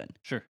nation.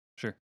 Sure.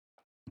 Sure.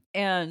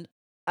 And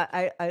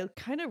I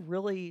kind of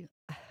really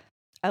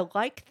I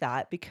like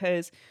that,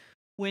 because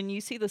when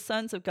you see the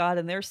sons of God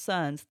and their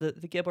sons, the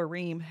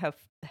Gibborim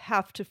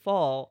have to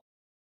fall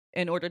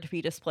in order to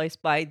be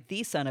displaced by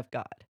the Son of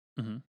God.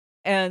 Mhm.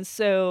 And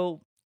so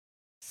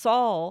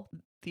Saul,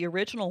 the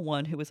original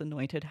one who was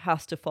anointed,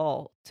 has to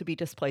fall to be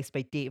displaced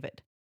by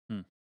David.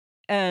 Mm.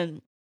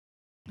 And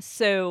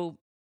so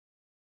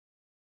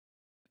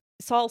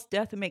Saul's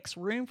death makes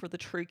room for the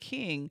true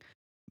king,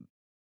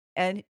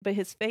 but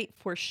his fate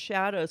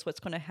foreshadows what's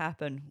going to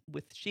happen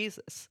with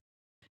Jesus.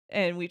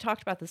 And we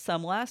talked about this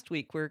some last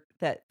week, where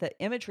that the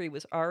imagery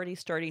was already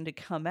starting to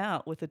come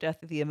out with the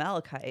death of the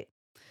Amalekite.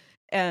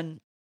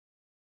 And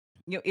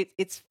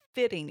it's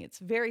fitting, it's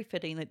very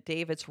fitting that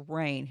David's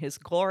reign, his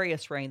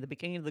glorious reign, the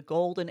beginning of the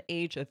golden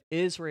age of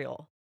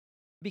Israel,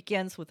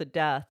 begins with the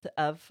death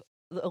of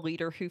a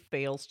leader who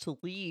fails to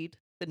lead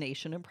the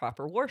nation in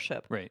proper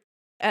worship. Right.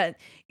 And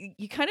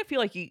you kind of feel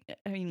like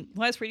I mean,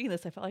 when I was reading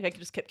this, I felt like I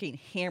just kept getting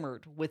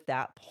hammered with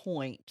that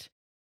point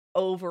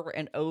over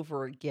and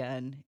over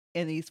again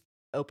in these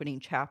opening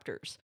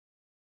chapters.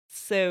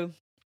 So,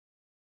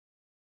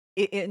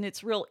 and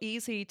it's real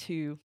easy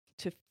to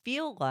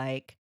feel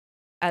like,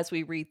 as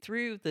we read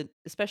through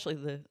especially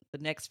the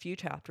next few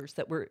chapters,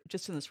 that we're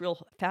just in this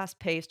real fast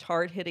paced,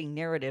 hard hitting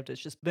narrative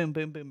that's just boom,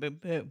 boom, boom, boom,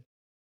 boom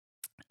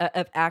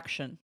of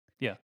action.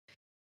 Yeah.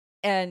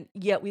 And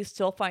yet we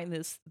still find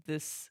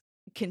this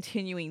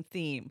continuing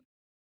theme.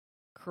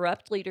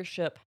 Corrupt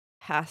leadership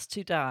has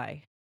to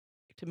die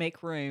to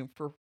make room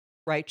for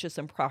righteous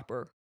and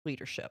proper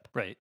leadership.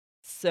 Right.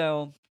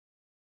 So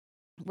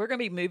we're going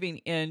to be moving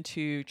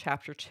into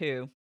chapter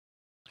 2.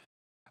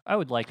 I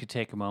would like to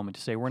take a moment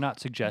to say we're not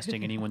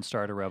suggesting anyone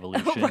start a Oh,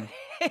 revolution.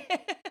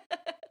 right.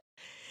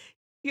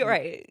 You're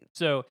right.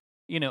 So,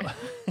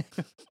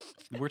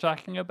 we're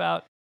talking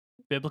about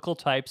biblical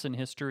types in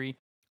history.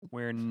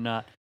 We're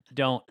not.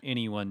 Don't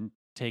anyone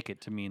take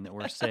it to mean that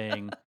we're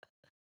saying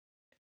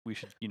we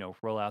should,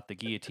 roll out the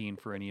guillotine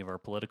for any of our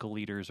political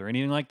leaders or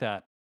anything like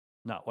that.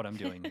 Not what I'm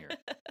doing here.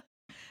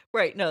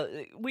 Right. No,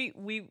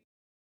 we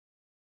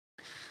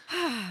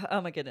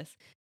oh my goodness.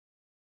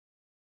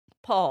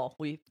 Paul,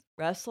 we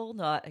wrestle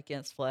not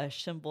against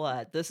flesh and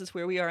blood. This is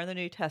where we are in the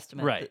New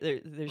Testament. Right.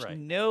 There's Right.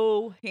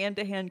 no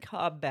hand-to-hand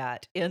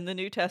combat in the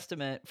New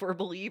Testament for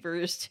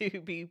believers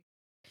to be.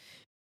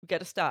 We got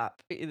to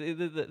stop.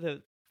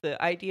 The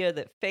idea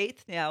that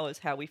faith now is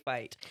how we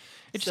fight.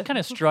 It So- just kind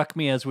of struck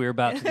me as we were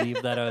about to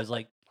leave that I was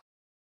like,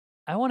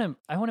 I want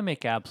to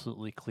make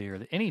absolutely clear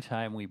that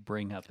anytime we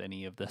bring up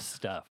any of this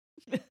stuff,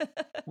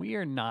 we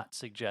are not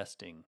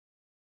suggesting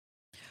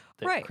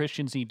that Right.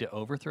 Christians need to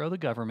overthrow the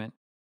government,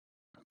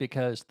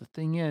 because the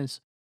thing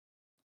is,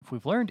 if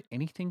we've learned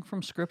anything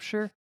from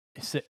Scripture,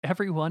 is that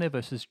every one of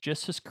us is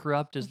just as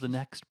corrupt as the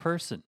next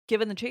person,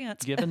 Given the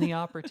chance. given the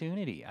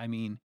opportunity. I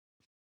mean,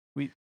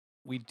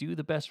 we do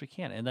the best we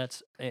can, and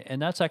that's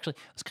actually,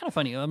 it's kind of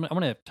funny. I'm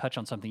going to touch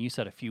on something you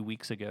said a few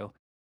weeks ago,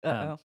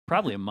 Uh-oh.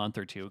 probably a month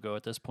or two ago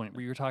at this point,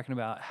 where you were talking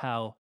about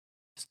how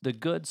the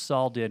good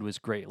Saul did was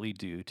greatly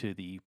due to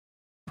the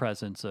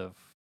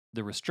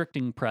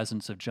restricting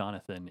presence of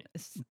Jonathan,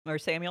 Or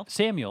Samuel.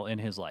 Samuel in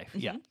his life.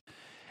 Yeah.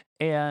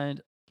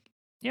 And,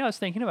 I was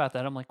thinking about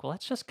that. I'm like, well,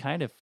 that's just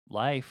kind of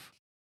life.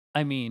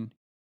 I mean,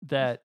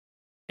 that,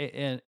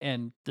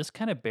 and this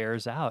kind of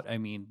bears out. I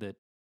mean, that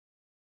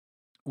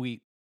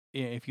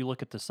if you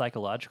look at the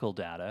psychological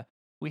data,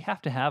 we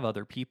have to have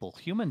other people.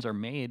 Humans are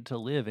made to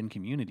live in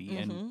community,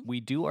 and we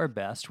do our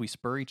best. We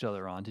spur each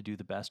other on to do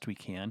the best we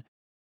can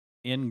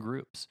in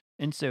groups.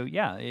 And so,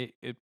 yeah,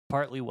 it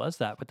partly was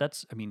that. But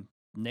that's, I mean,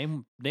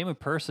 name a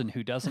person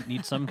who doesn't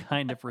need some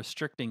kind of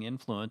restricting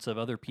influence of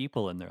other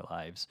people in their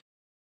lives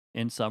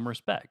in some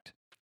respect.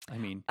 I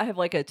mean, I have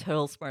like a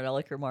total smart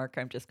aleck remark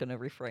I'm just going to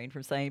refrain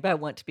from saying, but I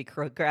want to be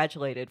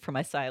congratulated for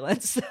my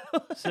silence.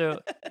 so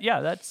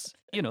yeah, that's,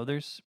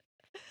 there's,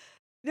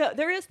 Yeah,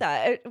 there is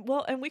that.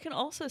 Well, and we can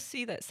also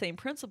see that same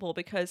principle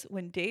because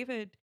when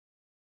David,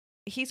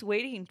 he's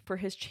waiting for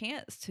his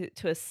chance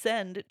to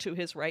ascend to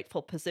his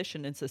rightful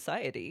position in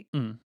society.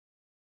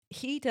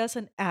 He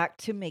doesn't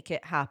act to make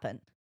it happen.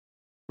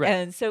 Right.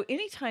 And so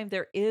anytime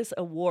there is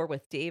a war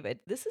with David,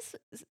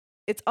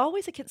 it's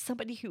always against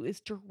somebody who is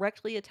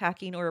directly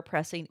attacking or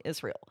oppressing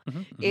Israel.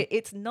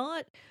 It's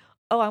not,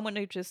 I'm going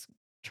to just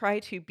try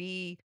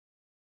to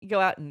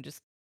go out and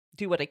just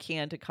do what I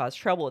can to cause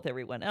trouble with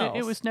everyone else.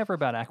 It was never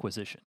about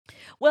acquisition.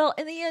 Well,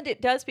 in the end, it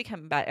does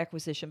become about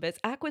acquisition, but it's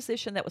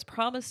acquisition that was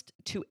promised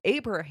to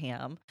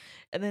Abraham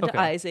and then to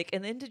Isaac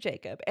and then to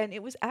Jacob. And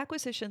it was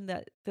acquisition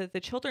that the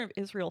children of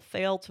Israel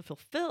failed to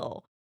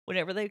fulfill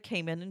whenever they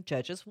came in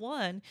Judges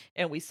 1.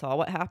 And we saw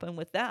what happened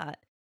with that.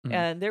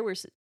 And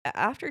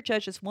after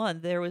Judges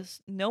 1, there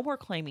was no more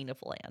claiming of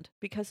land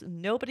because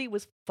nobody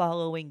was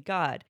following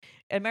God.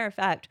 And matter of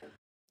fact,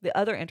 the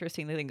other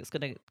interesting thing that's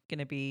going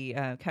to be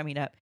coming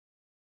up,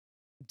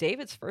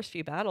 David's first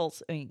few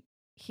battles, I mean,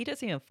 he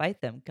doesn't even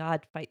fight them.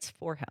 God fights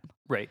for him.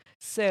 Right.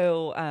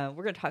 So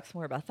we're going to talk some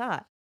more about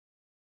that.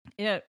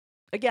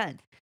 Again,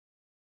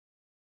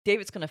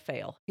 David's going to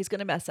fail. He's going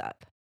to mess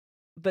up.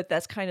 But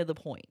that's kind of the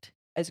point.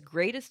 As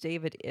great as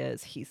David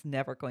is, he's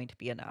never going to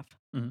be enough.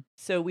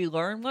 So we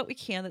learn what we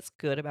can that's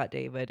good about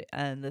David.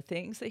 And the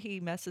things that he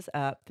messes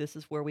up, this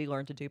is where we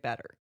learn to do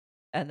better.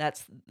 And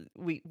that's,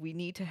 we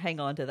need to hang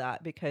on to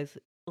that because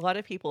a lot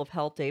of people have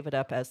held David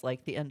up as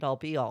like the end all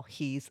be all.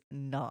 He's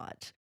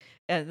not.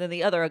 And then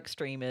the other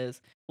extreme is,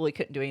 well, he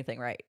couldn't do anything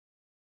right.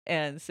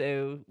 And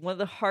so one of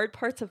the hard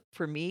parts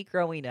for me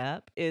growing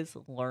up is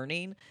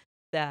learning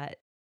that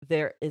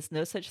there is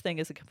no such thing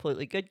as a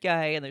completely good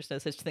guy and there's no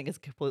such thing as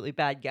a completely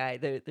bad guy.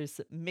 There's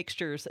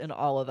mixtures in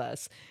all of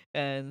us.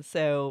 And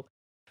so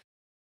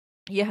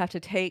you have to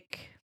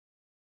take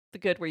the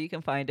good where you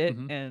can find it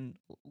and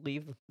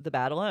leave the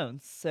bad alone.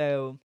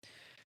 So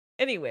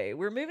anyway,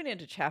 we're moving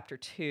into chapter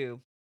 2,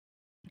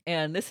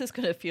 and this is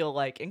going to feel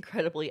like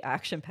incredibly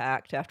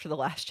action-packed after the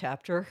last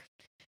chapter.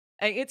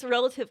 It's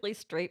relatively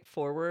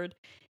straightforward,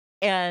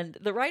 and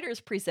the writer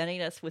is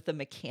presenting us with the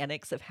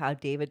mechanics of how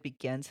David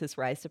begins his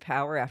rise to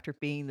power after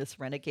being this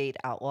renegade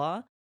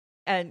outlaw.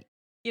 And,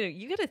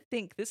 you got to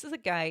think, this is a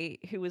guy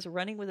who was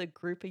running with a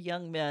group of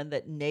young men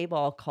that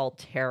Nabal called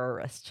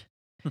terrorists.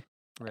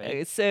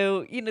 Right.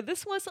 So,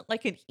 this wasn't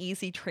like an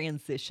easy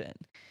transition.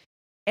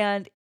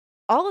 And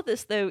all of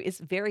this, though, is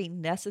very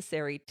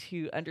necessary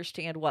to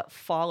understand what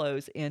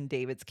follows in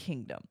David's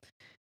kingdom.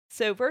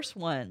 So, verse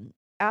 1,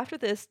 after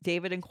this,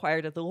 David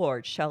inquired of the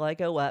Lord, shall I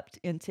go up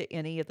into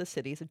any of the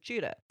cities of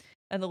Judah?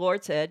 And the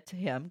Lord said to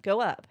him,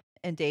 go up.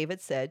 And David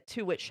said,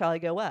 to which shall I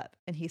go up?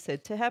 And he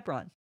said, to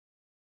Hebron.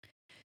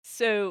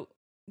 So,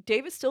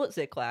 David's still at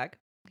Ziklag.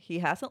 He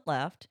hasn't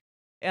left.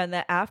 And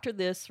that after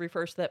this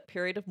refers to that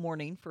period of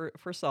mourning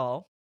for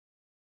Saul.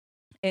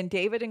 And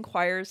David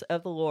inquires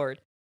of the Lord,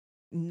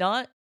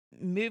 not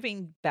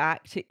moving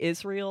back to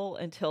Israel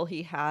until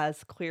he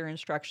has clear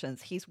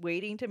instructions. He's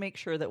waiting to make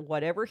sure that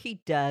whatever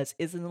he does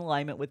is in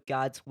alignment with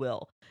God's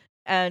will.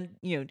 And,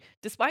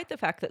 despite the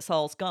fact that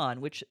Saul's gone,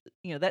 which,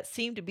 that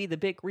seemed to be the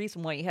big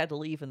reason why he had to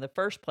leave in the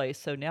first place.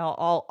 So now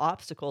all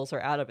obstacles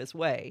are out of his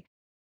way.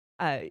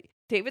 Uh,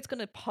 David's going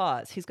to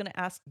pause. He's going to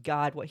ask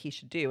God what he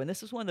should do. And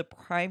this is one of the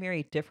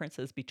primary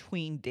differences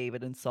between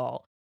David and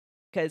Saul,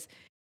 because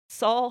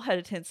Saul had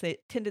a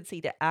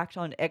tendency to act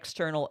on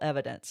external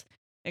evidence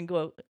and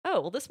go,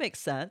 oh, well, this makes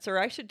sense, or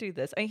I should do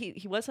this. I mean,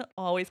 he wasn't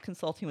always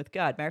consulting with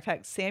God. Matter of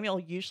fact, Samuel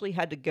usually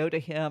had to go to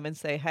him and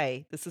say,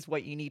 hey, this is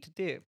what you need to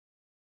do.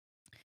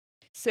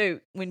 So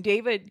when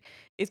David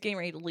is getting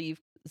ready to leave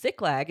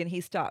Ziklag and he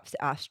stops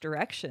to ask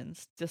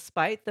directions,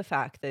 despite the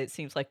fact that it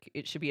seems like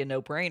it should be a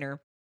no-brainer,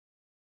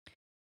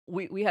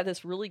 we have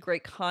this really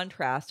great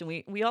contrast,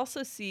 and we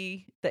also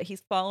see that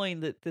he's following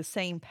the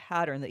same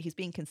pattern, that he's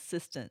being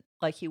consistent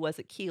like he was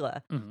at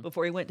Keilah Mhm.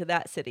 before he went to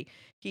that city.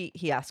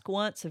 He asked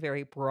once a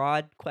very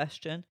broad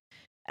question,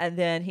 and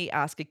then he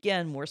asked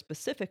again more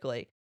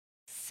specifically.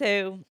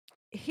 So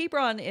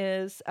Hebron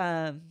is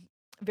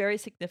very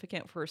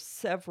significant for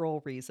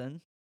several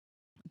reasons.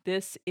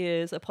 This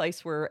is a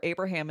place where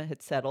Abraham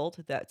had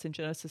settled. That's in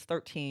Genesis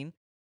 13.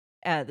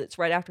 And that's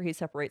right after he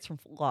separates from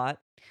Lot.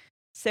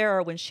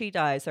 Sarah, when she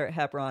dies, are at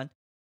Hebron.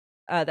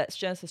 That's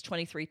Genesis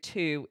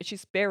 23:2.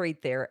 She's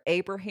buried there.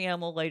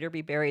 Abraham will later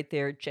be buried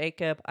there.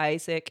 Jacob,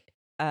 Isaac,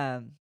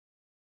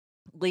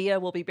 Leah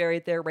will be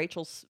buried there.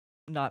 Rachel's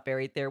not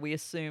buried there. We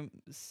assume,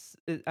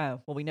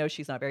 well, we know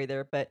she's not buried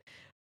there, but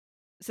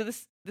so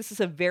this is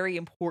a very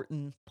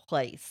important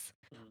place.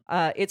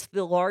 It's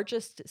the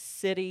largest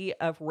city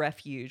of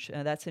refuge,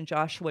 and that's in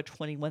Joshua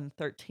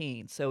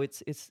 21:13. So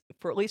it's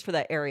for, at least for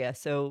that area.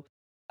 So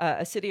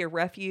a city of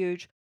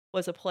refuge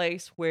was a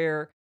place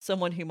where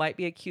someone who might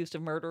be accused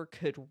of murder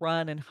could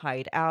run and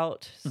hide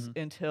out Mhm.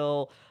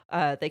 until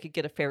they could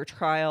get a fair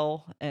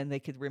trial, and they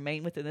could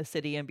remain within the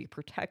city and be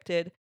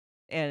protected.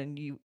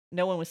 And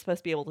no one was supposed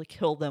to be able to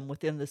kill them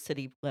within the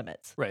city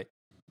limits. Right.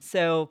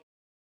 So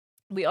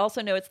we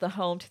also know it's the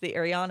home to the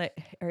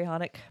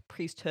Aaronic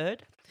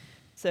priesthood.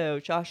 So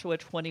Joshua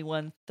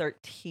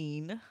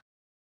 21:13.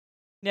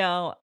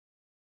 Now,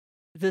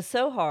 the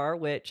Zohar,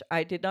 which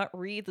I did not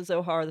read the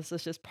Zohar, this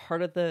is just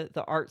part of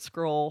the Art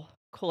Scroll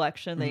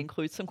collection. They Mhm.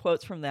 include some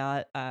quotes from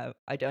that.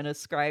 I don't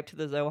ascribe to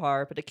the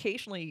Zohar, but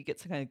occasionally you get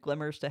some kind of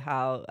glimmers to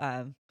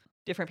how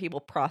different people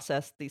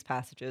process these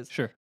passages.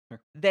 Sure. Sure.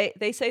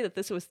 They say that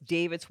this was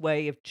David's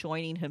way of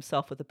joining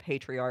himself with the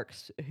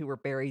patriarchs who were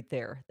buried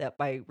there, that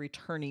by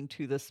returning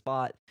to the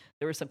spot,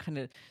 there was some kind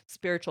of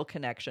spiritual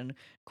connection.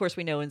 Of course,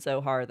 we know in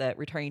Zohar that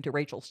returning to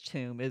Rachel's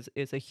tomb is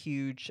a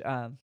huge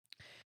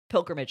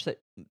pilgrimage that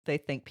they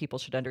think people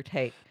should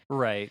undertake.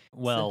 Right. So,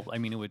 Well, I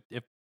mean, it would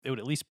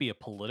at least be a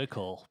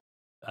political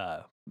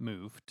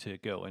move to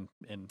go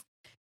and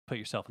put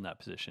yourself in that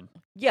position.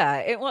 yeah,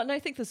 and I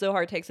think the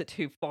Zohar takes it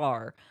too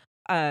far.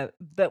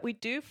 But we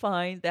do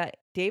find that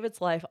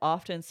David's life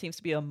often seems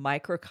to be a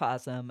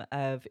microcosm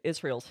of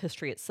Israel's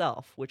history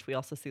itself, which we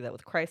also see that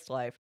with Christ's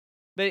life.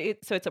 But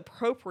so it's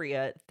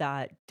appropriate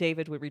that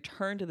David would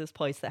return to this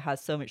place that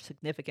has so much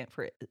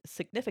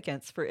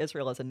significance for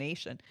Israel as a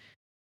nation.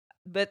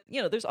 But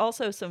there's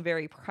also some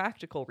very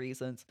practical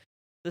reasons.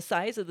 The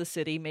size of the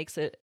city makes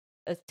it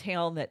a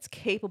town that's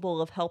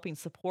capable of helping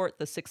support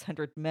the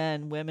 600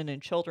 men, women,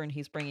 and children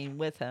he's bringing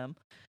with him.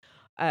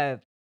 Uh,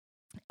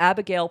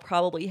 Abigail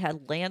probably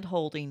had land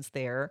holdings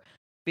there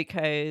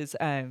because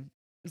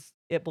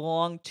it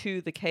belonged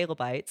to the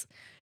Calebites,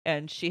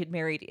 and she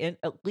had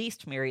at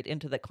least married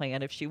into the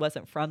clan if she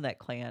wasn't from that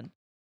clan.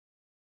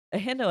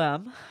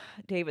 Ahinoam,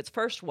 David's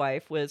first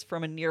wife, was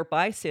from a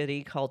nearby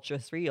city called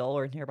Jezreel,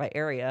 or nearby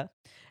area.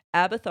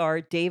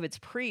 Abiathar, David's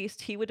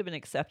priest, he would have been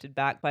accepted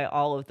back by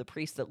all of the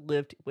priests that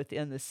lived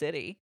within the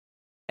city.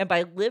 And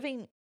by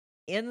living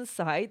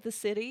inside the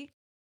city,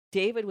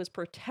 David was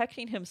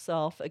protecting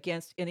himself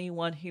against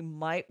anyone who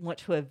might want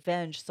to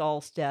avenge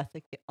Saul's death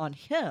on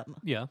him.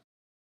 Yeah.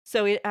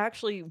 So it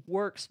actually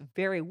works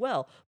very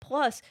well.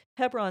 Plus,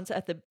 Hebron's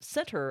at the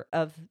center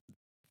of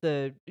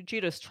the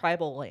Judah's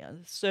tribal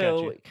land. So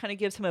Gotcha. it kind of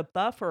gives him a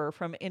buffer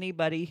from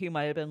anybody who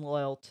might have been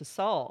loyal to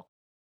Saul.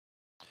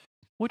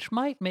 Which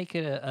might make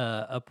it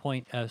a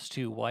point as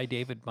to why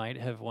David might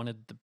have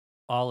wanted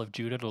all of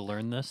Judah to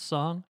learn this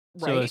song.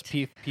 So as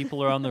Right.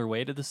 people are on their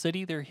way to the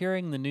city, they're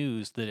hearing the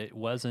news that it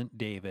wasn't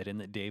David and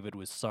that David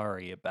was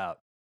sorry about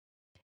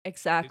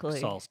Exactly.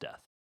 Saul's death.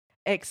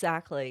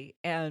 Exactly.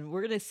 And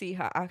we're going to see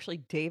how actually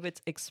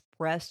David's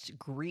expressed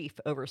grief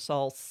over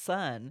Saul's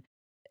son,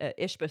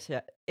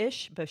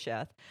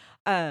 Ishbosheth,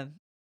 um,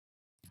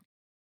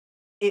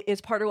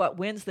 is part of what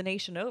wins the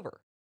nation over.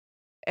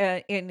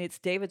 And it's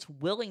David's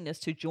willingness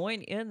to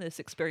join in this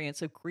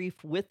experience of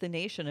grief with the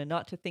nation and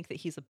not to think that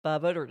he's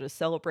above it or to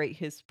celebrate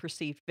his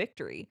perceived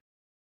victory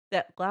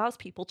that allows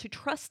people to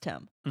trust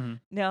him. Mhm.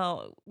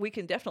 Now, we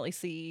can definitely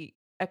see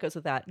echoes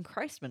of that in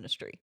Christ's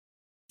ministry.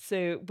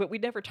 So, but we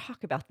never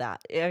talk about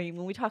that. I mean,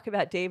 when we talk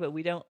about David,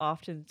 we don't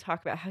often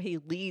talk about how he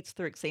leads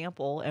through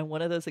example, and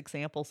one of those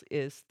examples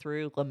is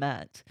through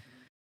lament.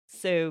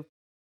 So,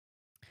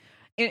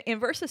 in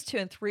verses 2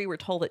 and 3, we're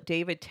told that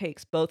David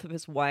takes both of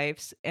his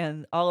wives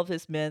and all of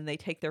his men, they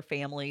take their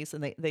families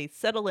and they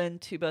settle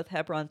into both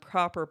Hebron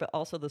proper, but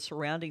also the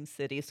surrounding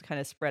cities to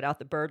kind of spread out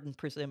the burden,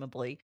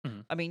 presumably.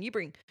 Mhm. I mean, you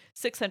bring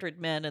 600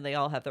 men and they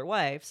all have their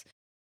wives.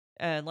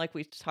 And like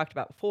we talked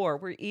about before,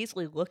 we're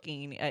easily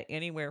looking at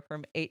anywhere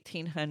from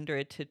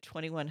 1,800 to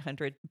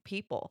 2,100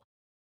 people.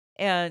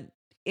 And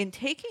in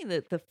taking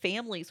the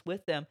families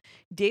with them,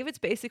 David's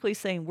basically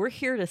saying, we're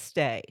here to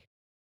stay.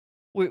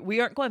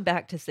 We aren't going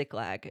back to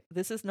Ziklag.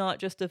 This is not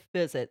just a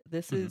visit.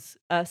 This Mhm. is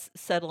us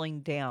settling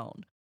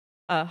down.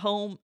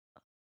 Home,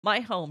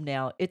 my home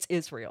now, it's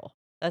Israel.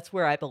 That's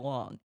where I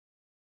belong.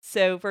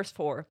 So, verse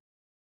 4.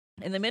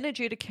 And the men of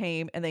Judah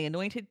came, and they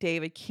anointed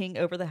David king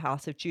over the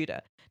house of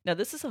Judah. Now,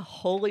 this is a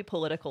wholly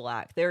political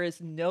act. There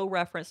is no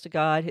reference to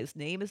God. His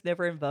name is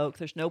never invoked.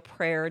 There's no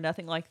prayer,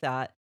 nothing like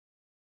that.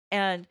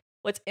 And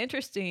what's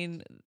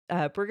interesting,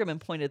 Brigham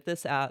pointed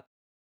this out,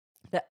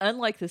 that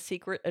unlike the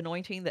secret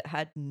anointing that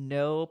had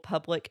no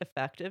public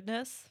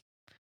effectiveness,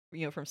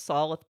 from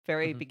Saul at the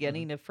very Mhm. Mhm.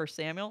 beginning of First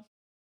Samuel,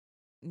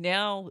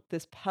 now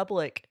this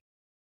public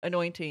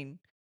anointing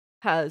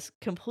has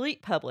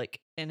complete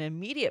public and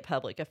immediate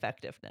public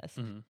effectiveness.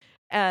 Mhm.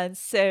 And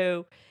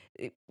so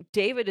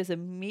David is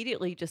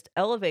immediately just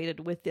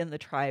elevated within the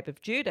tribe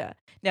of Judah.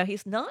 Now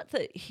he's not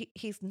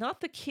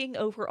the king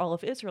over all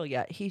of Israel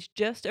yet. He's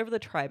just over the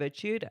tribe of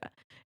Judah.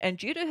 And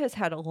Judah has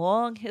had a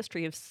long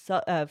history of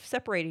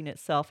separating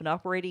itself and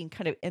operating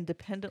kind of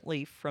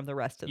independently from the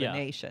rest of the Yeah.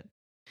 nation.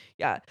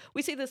 Yeah,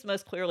 we see this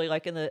most clearly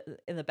like in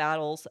the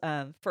battles,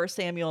 1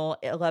 Samuel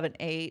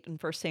 11:8 and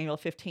 1 Samuel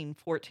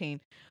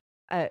 15:14,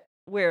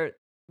 where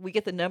we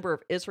get the number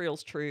of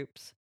Israel's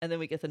troops and then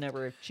we get the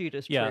number of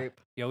Judah's Yeah. troop.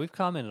 Yeah, we've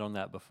commented on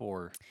that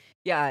before.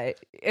 Yeah,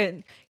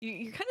 and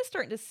you're kind of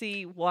starting to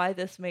see why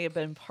this may have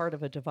been part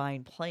of a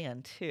divine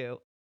plan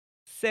too.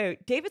 So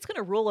David's going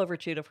to rule over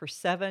Judah for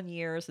 7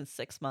 years and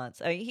 6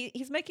 months. I mean,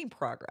 he's making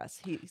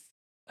progress.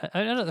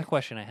 Another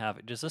question I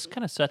have, does this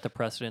kind of set the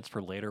precedence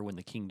for later when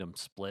the kingdom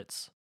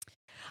splits?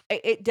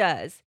 It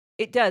does.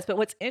 It does. But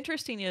what's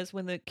interesting is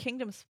when the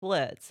kingdom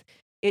splits,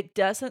 it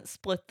doesn't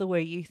split the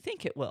way you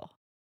think it will.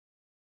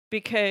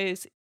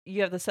 Because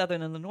you have the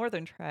southern and the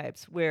northern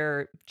tribes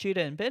where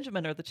Judah and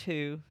Benjamin are the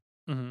two,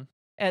 Mhm.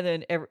 and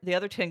then the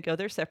other 10 go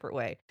their separate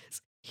way.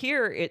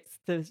 Here, it's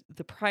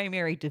the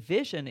primary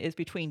division is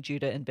between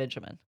Judah and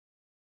Benjamin.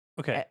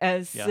 Okay.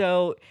 And Yeah.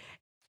 so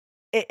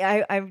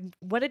I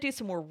want to do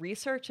some more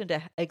research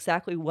into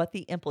exactly what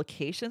the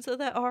implications of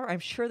that are. I'm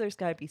sure there's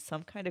got to be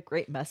some kind of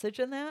great message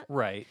in that.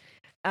 Right.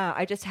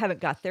 I just haven't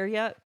got there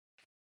yet.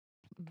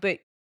 But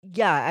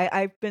yeah,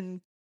 I've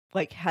been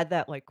like had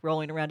that like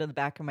rolling around in the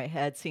back of my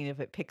head, seeing if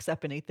it picks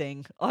up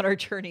anything on our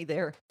journey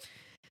there.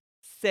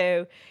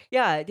 So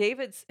yeah,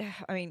 David's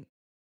I mean,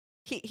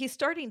 he's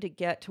starting to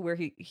get to where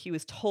he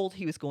was told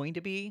he was going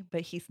to be,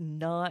 but he's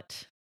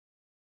not.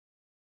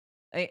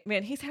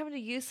 Man, he's having to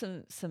use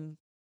some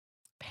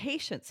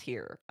patience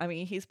here. I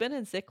mean, he's been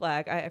in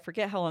Ziklag. I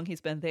forget how long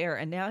he's been there,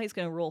 and now he's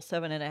going to rule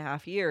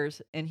 7.5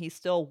 years, and he's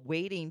still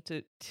waiting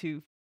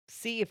to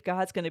see if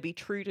God's going to be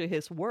true to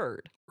his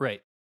word.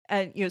 Right.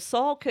 And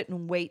Saul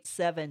couldn't wait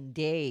 7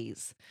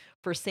 days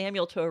for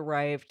Samuel to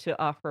arrive to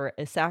offer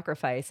a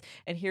sacrifice,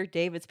 and here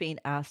David's being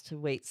asked to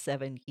wait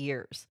 7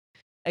 years.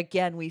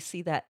 Again, we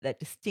see that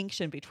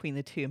distinction between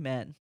the two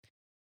men.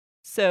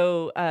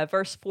 So,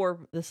 verse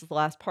 4, this is the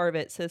last part of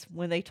it, says,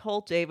 when they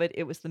told David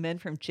it was the men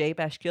from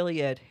Jabesh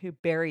Gilead who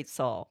buried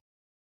Saul.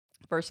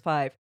 Verse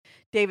 5,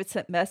 David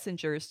sent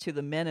messengers to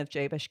the men of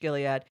Jabesh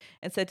Gilead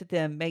and said to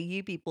them, may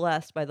you be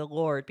blessed by the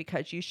Lord,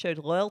 because you showed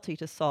loyalty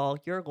to Saul,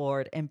 your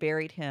Lord, and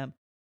buried him.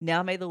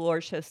 Now may the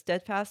Lord show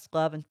steadfast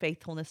love and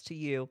faithfulness to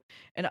you,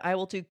 and I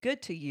will do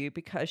good to you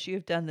because you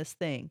have done this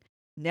thing.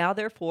 Now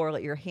therefore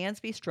let your hands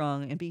be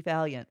strong and be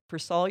valiant, for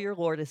Saul your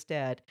Lord is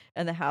dead,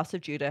 and the house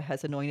of Judah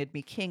has anointed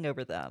me king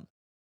over them.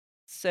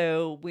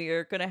 So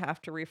we're going to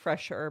have to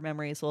refresh our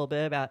memories a little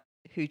bit about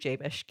who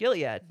Jabesh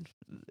Gilead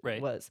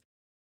Right. was.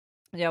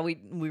 Yeah, we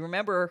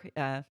remember,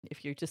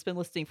 if you've just been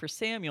listening for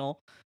Samuel,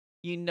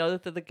 you know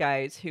that they're the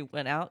guys who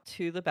went out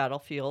to the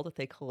battlefield, that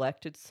they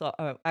collected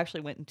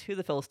actually went into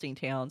the Philistine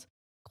towns,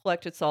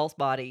 collected Saul's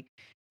body,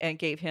 and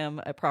gave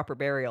him a proper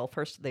burial.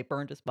 First, they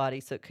burned his body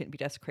so it couldn't be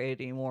desecrated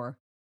anymore,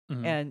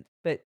 Mhm.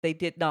 but they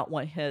did not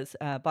want his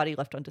body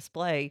left on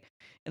display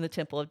in the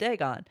temple of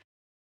Dagon.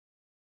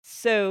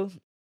 So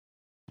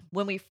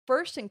when we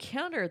first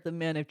encountered the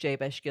men of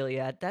Jabesh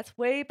Gilead, that's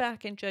way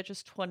back in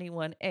Judges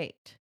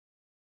 21:8.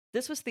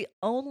 This was the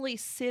only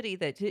city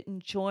that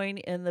didn't join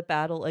in the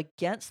battle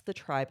against the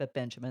tribe of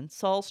Benjamin,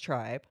 Saul's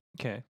tribe,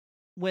 Okay.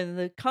 when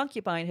the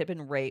concubine had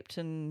been raped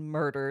and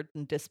murdered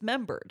and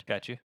dismembered.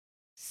 Got you.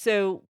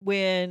 So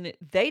when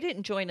they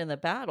didn't join in the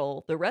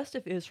battle, the rest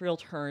of Israel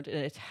turned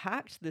and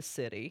attacked the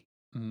city.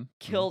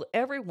 killed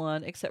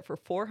everyone except for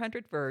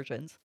 400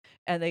 virgins,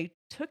 and they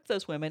took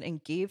those women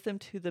and gave them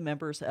to the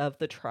members of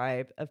the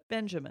tribe of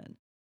Benjamin.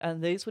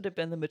 And these would have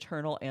been the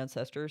maternal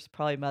ancestors,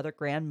 probably mother,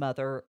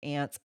 grandmother,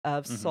 aunts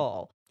of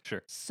Saul.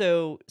 Sure.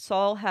 So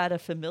Saul had a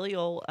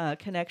familial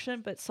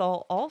connection, but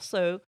Saul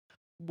also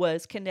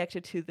was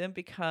connected to them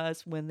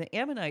because when the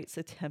Ammonites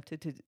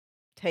attempted to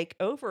take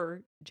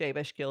over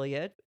Jabesh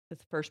Gilead, the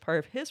first part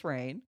of his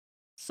reign,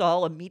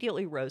 Saul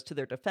immediately rose to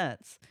their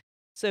defense.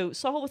 So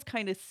Saul was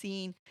kind of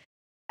seen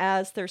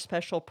as their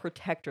special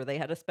protector. They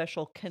had a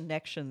special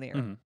connection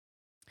there.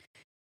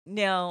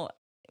 Now,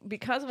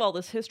 because of all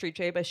this history,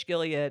 Jabesh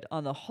Gilead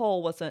on the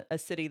whole wasn't a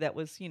city that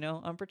was,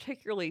 on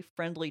particularly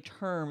friendly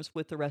terms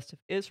with the rest of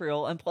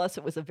Israel. And plus,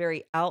 it was a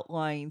very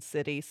outlying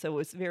city, so it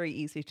was very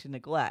easy to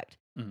neglect.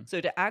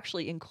 So to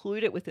actually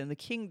include it within the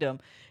kingdom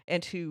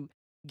and to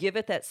give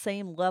it that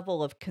same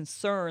level of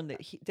concern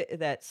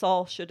that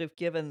Saul should have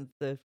given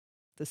the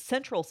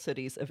central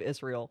cities of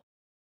Israel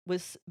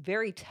was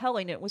very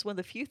telling. It was one of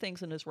the few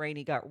things in his reign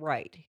he got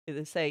right.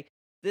 They say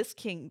this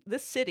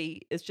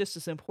city is just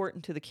as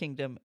important to the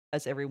kingdom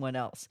as everyone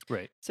else.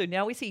 Right. So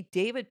now we see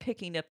David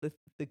picking up the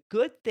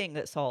good thing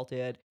that Saul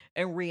did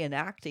and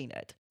reenacting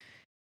it.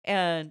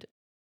 And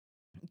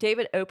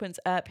David opens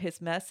up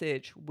his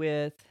message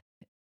with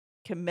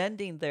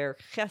commending their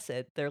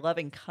chesed, their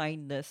loving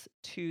kindness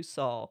to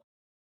Saul.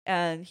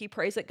 And he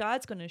prays that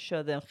God's going to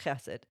show them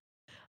chesed.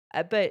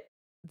 But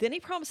then he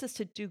promises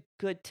to do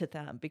good to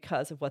them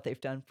because of what they've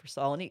done for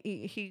Saul. And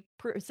he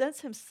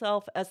presents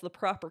himself as the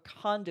proper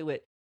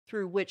conduit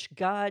through which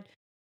God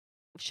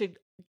should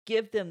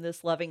give them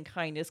this loving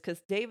kindness,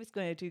 because David's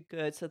going to do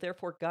good. So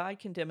therefore, God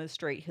can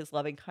demonstrate his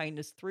loving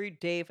kindness through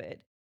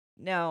David.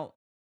 Now,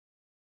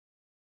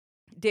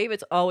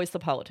 David's always the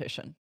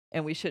politician.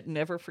 And we should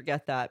never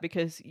forget that,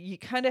 because you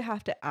kind of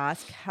have to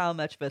ask how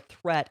much of a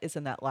threat is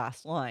in that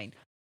last line.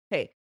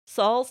 Hey,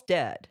 Saul's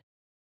dead.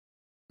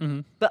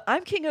 But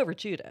I'm king over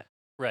Judah.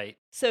 Right.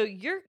 So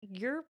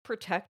your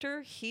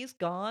protector, he's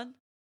gone.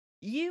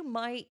 You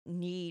might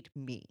need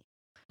me.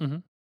 I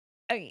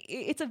mean,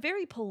 it's a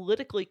very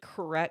politically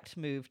correct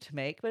move to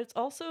make, but it's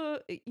also,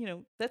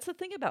 that's the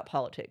thing about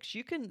politics.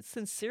 You can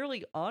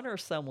sincerely honor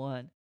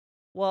someone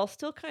while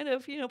still kind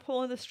of,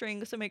 pulling the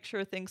strings to make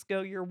sure things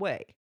go your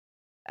way.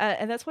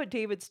 And that's what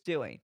David's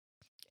doing.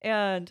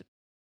 And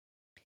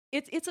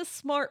it's a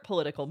smart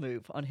political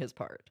move on his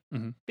part,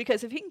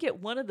 because if he can get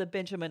one of the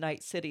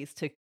Benjaminite cities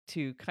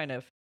to kind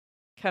of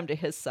come to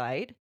his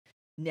side,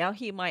 now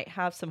he might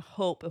have some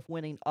hope of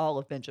winning all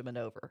of Benjamin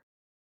over.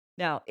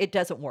 Now, it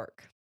doesn't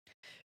work,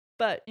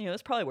 but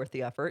it's probably worth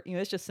the effort.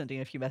 It's just sending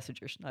a few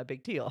messengers, not a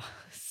big deal.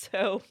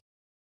 So,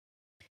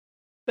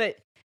 but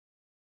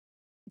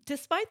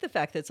despite the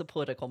fact that it's a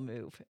political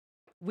move,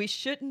 we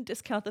shouldn't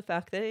discount the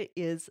fact that it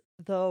is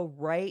the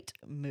right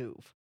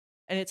move.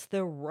 And it's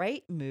the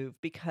right move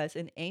because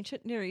in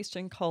ancient Near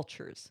Eastern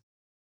cultures,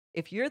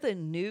 if you're the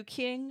new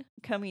king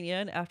coming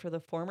in after the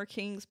former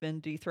king's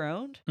been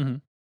dethroned,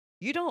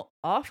 you don't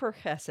offer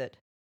chesed.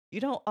 You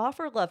don't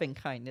offer loving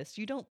kindness.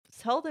 You don't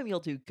tell them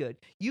you'll do good.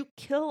 You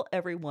kill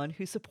everyone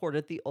who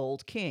supported the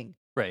old king.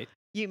 Right.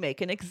 You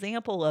make an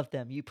example of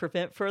them. You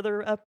prevent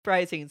further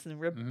uprisings and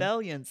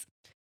rebellions.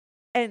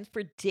 And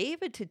for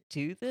David to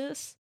do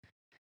this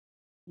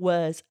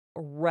was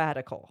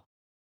radical.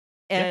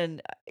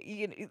 And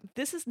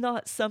this is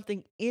not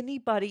something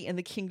anybody in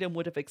the kingdom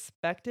would have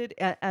expected.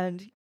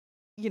 And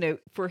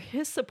for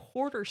his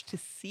supporters to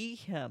see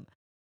him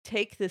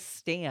take this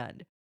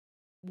stand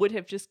would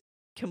have just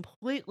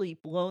completely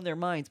blown their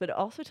minds. But it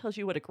also tells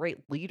you what a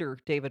great leader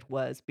David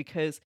was,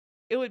 because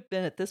it would have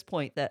been at this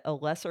point that a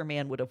lesser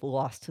man would have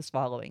lost his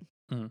following,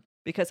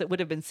 because it would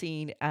have been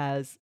seen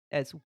as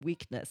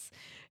weakness.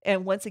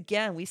 And once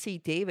again, we see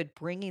David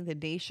bringing the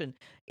nation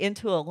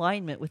into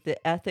alignment with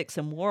the ethics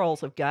and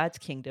morals of God's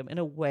kingdom in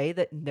a way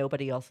that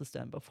nobody else has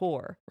done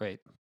before. Right.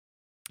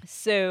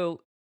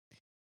 So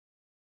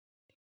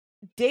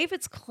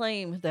David's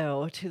claim,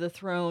 though, to the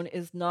throne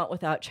is not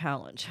without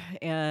challenge.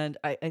 And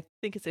I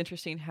think it's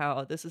interesting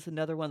how this is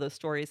another one of those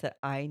stories that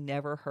I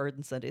never heard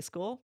in Sunday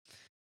school.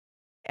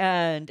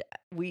 And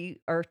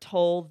we are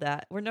told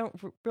that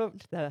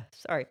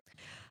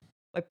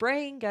my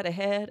brain got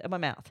ahead of my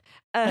mouth.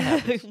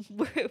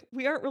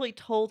 We aren't really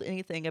told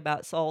anything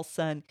about Saul's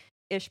son,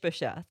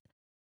 Ishbosheth.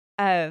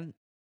 In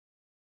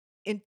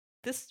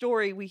this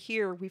story we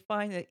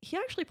find that he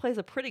actually plays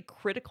a pretty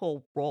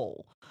critical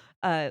role.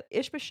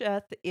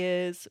 Ishbosheth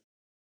is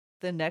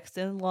the next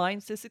in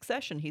line to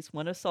succession. He's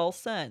one of Saul's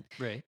sons.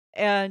 Right.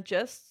 And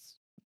just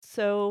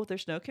so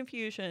there's no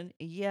confusion,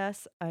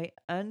 yes, I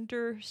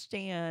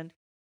understand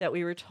that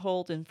we were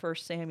told in 1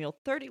 Samuel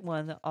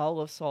 31 that all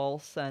of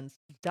Saul's sons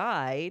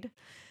died.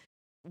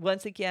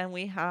 Once again,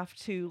 we have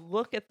to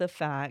look at the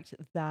fact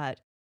that...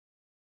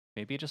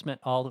 Maybe it just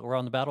meant all that were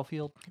on the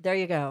battlefield. There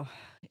you go.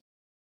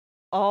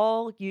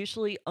 All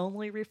usually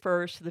only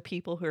refers to the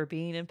people who are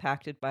being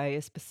impacted by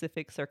a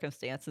specific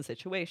circumstance and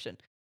situation.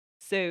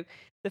 So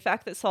the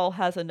fact that Saul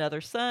has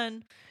another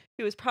son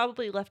who was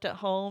probably left at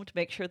home to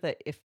make sure that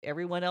if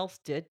everyone else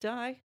did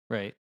die,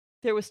 Right.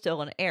 there was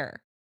still an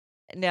heir.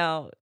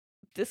 Now,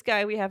 this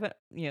guy we haven't,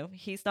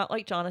 he's not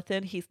like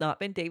Jonathan. He's not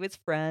been David's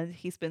friend.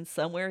 He's been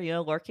somewhere,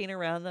 lurking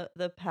around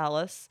the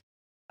palace.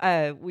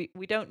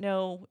 We don't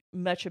know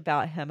much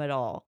about him at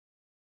all.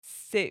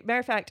 So, matter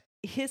of fact,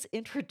 his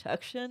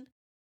introduction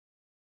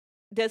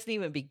doesn't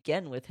even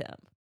begin with him.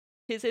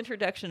 His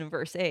introduction in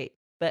verse 8,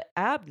 but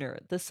Abner,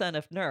 the son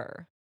of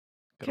Ner.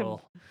 Good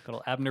old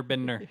Abner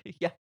Bender.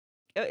 Yeah,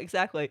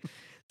 exactly.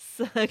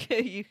 So,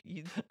 okay,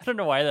 I don't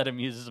know why that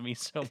amuses me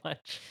so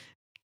much.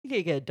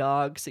 you get a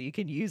dog so you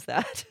can use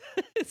that.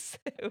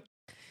 So,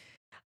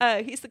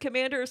 he's the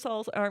commander of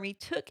Saul's army,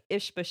 took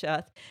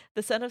Ishbosheth,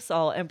 the son of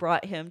Saul, and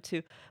brought him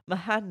to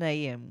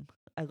Mahanaim.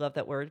 I love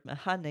that word,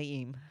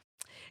 Mahanaim.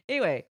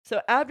 Anyway,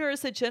 so Abner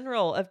is the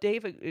general of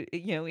David.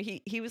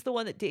 He was the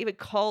one that David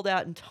called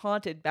out and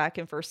taunted back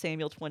in 1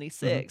 Samuel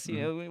 26.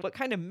 What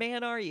kind of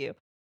man are you?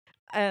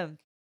 Um,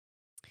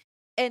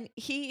 and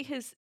he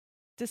has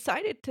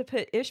decided to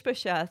put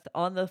Ishbosheth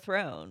on the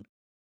throne,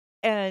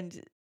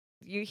 and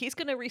he's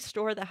going to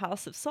restore the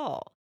house of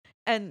Saul.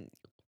 And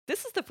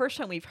this is the first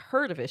time we've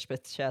heard of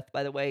Ishbosheth,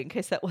 by the way, in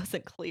case that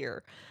wasn't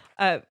clear.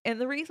 And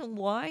the reason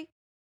why,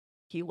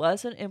 he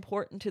wasn't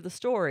important to the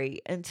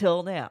story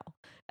until now.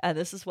 And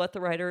this is what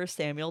the writer of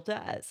Samuel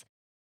does.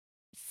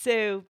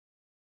 So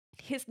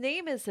his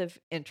name is of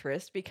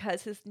interest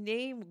because his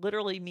name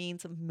literally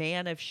means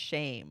man of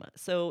shame.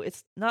 So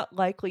it's not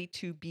likely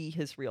to be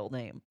his real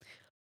name.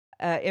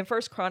 In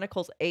 1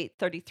 Chronicles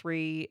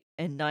 8:33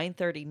 and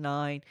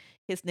 9:39,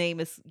 his name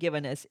is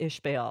given as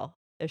Ishbaal.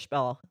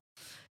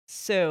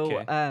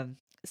 So, Okay.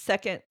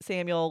 2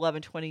 Samuel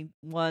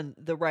 11:21,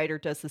 the writer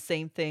does the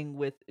same thing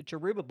with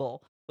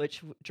Jerubbaal,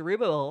 which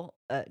Jerubbaal,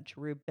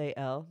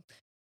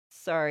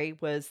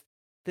 was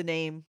the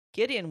name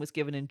Gideon was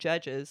given in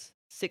Judges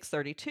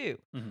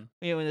 6:32. Mhm.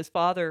 When his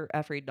father,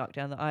 after he'd knocked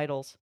down the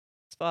idols,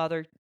 his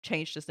father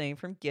changed his name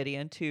from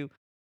Gideon to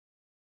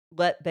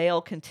let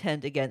Baal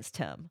contend against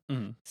him.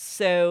 Mhm.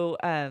 So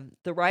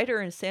the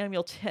writer in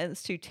Samuel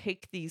tends to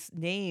take these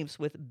names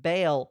with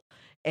Baal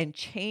and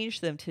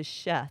change them to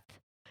Sheth,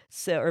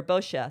 or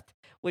Bosheth,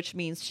 which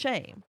means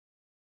shame.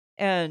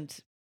 And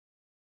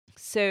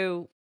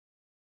so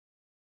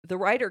the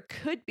writer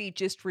could be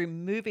just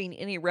removing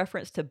any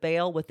reference to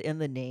Baal within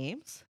the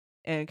names,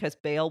 and because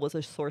Baal was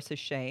a source of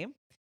shame.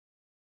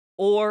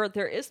 Or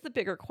there is the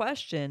bigger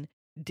question,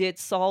 did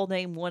Saul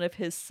name one of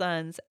his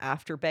sons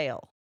after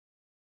Baal?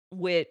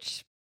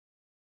 Which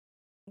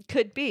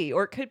could be,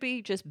 or it could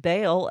be just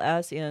Baal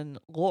as in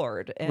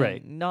Lord, and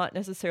Right. not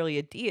necessarily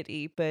a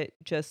deity, but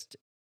just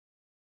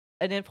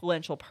an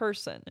influential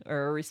person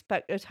or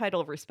a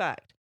title of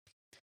respect.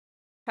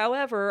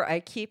 However, I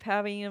keep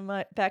having in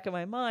my back of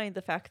my mind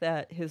the fact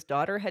that his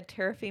daughter had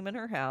teraphim in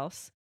her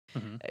house.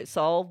 Mhm.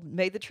 Saul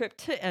made the trip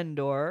to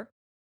Endor,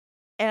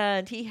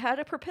 and he had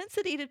a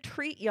propensity to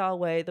treat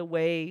Yahweh the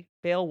way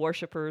Baal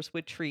worshippers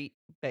would treat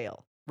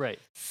Baal. Right.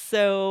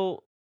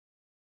 So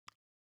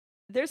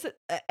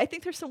I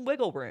think there's some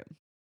wiggle room.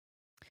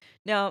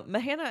 Now,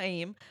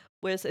 Mahanaim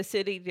was a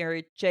city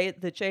near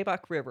the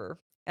Jabbok River,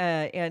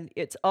 and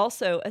it's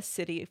also a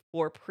city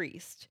for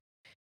priests.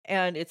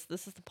 And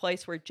this is the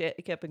place where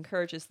Jacob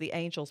encourages the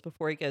angels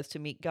before he goes to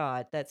meet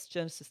God. That's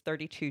Genesis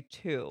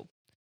 32:2.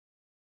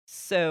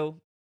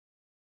 So,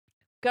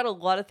 got a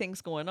lot of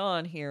things going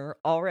on here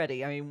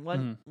already. I mean,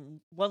 one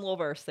little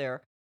verse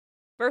there.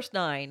 Verse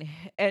 9,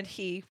 and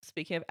he,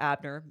 speaking of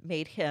Abner,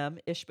 made him,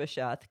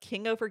 Ishbosheth,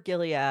 king over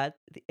Gilead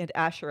and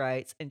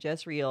Asherites and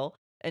Jezreel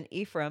and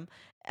Ephraim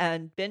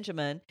and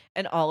Benjamin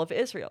and all of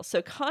Israel.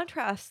 So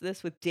contrast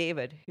this with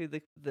David, who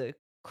the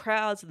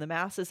crowds and the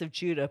masses of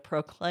Judah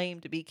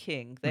proclaim to be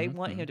king. They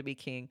want him to be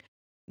king.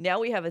 Now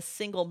we have a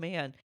single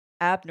man,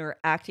 Abner,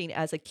 acting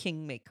as a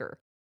kingmaker.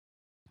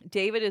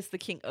 David is the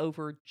king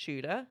over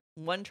Judah,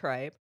 one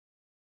tribe,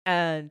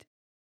 and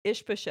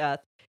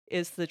Ishbosheth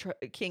is the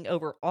king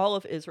over all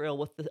of Israel,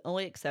 with the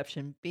only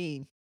exception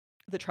being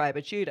the tribe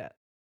of Judah.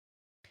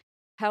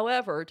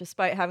 However,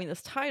 despite having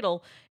this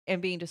title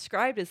and being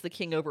described as the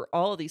king over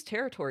all of these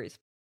territories,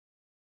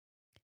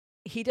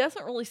 he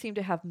doesn't really seem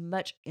to have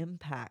much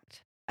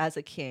impact as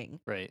a king.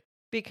 Right.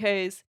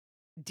 Because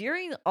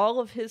during all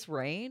of his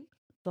reign,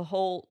 the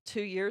whole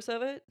 2 years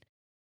of it,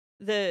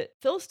 the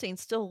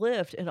Philistines still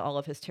lived in all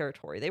of his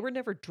territory. They were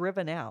never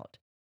driven out.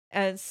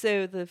 And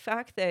so the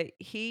fact that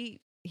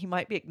he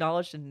might be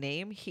acknowledged in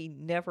name, he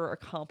never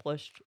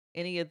accomplished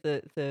any of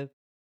the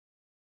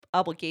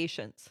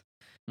obligations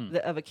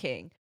of a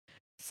king.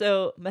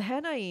 So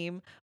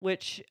Mahanaim,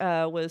 which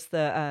was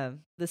the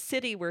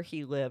city where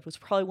he lived, was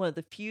probably one of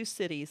the few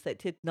cities that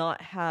did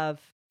not have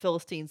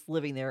Philistines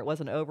living there. It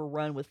wasn't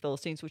overrun with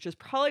Philistines, which is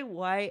probably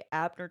why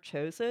Abner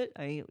chose it.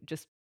 I mean,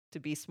 just to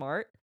be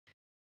smart.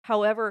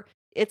 However,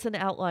 it's an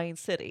outlying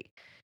city.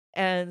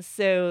 And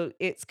so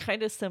it's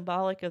kind of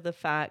symbolic of the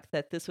fact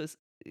that this was,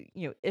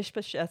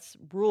 Ishbosheth's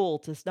rule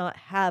does not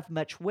have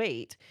much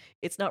weight.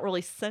 It's not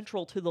really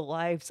central to the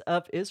lives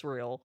of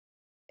Israel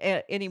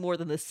any more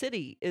than the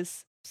city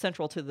is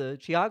central to the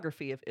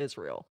geography of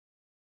Israel.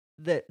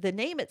 the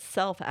name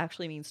itself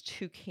actually means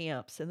two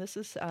camps, and this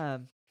is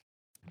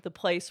the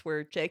place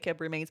where Jacob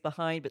remains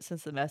behind, but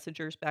sends the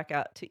messengers back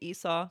out to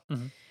Esau.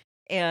 Hmm.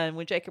 And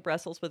when Jacob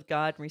wrestles with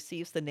God and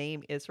receives the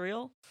name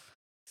Israel,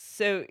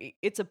 so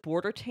it's a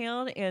border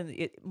town, and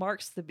it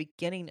marks the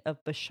beginning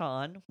of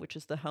Bashan, which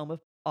is the home of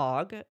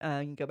Og. You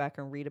can go back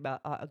and read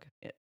about Og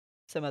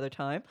some other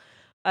time.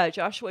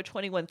 Joshua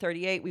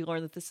 21:38, we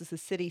learn that this is a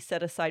city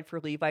set aside for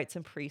Levites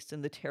and priests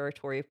in the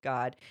territory of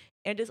God,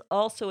 and is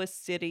also a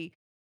city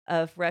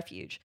of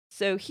refuge.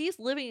 So he's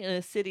living in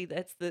a city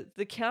that's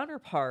the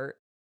counterpart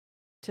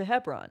to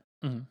Hebron.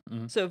 Hmm.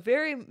 Hmm. So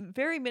very,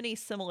 very many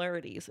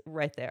similarities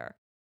right there.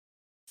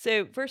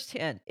 So, verse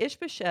 10,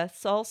 Ishbosheth,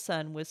 Saul's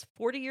son, was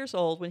 40 years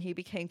old when he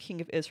became king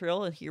of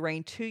Israel, and he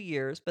reigned 2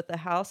 years, but the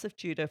house of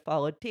Judah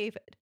followed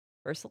David.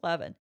 Verse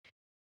 11,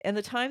 and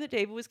the time that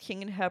David was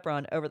king in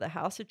Hebron over the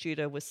house of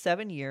Judah was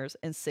 7 years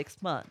and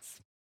 6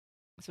 months.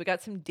 So, we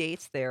got some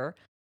dates there.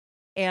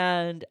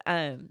 And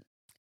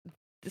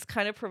this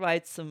kind of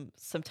provides some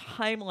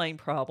timeline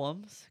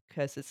problems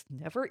because it's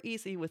never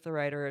easy with the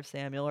writer of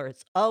Samuel, or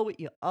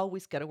you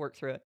always got to work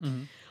through it.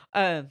 Hmm.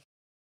 Um,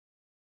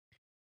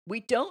 we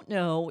don't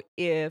know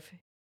if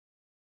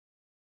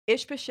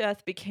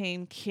Ishbosheth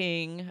became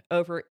king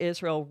over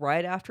Israel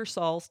right after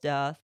Saul's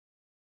death,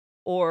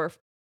 or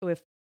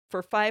if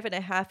for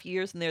 5.5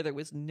 years there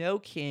was no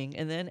king,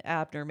 and then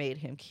Abner made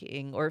him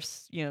king, or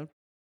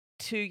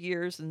 2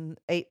 years and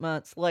 8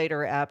 months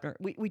later, Abner.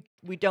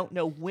 We don't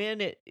know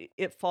when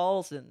it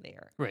falls in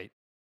there, Right.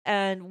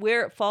 and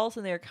where it falls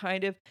in there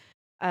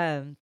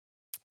um,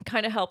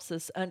 kind of helps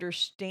us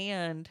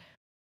understand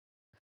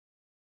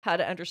how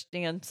to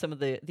understand some of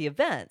the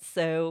events.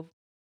 So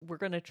we're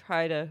going to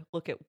try to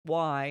look at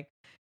why,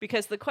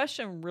 because the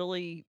question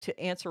really, to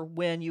answer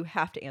when, you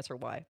have to answer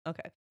why.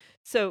 Okay.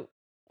 So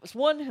it's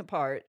one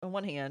part, on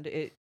one hand,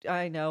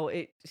 I know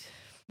it,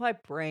 my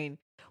brain,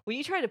 when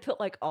you try to put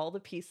like all the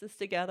pieces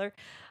together.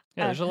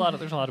 Yeah, there's a lot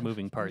of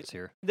moving parts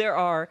here. There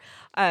are.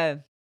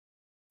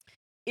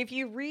 If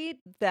you read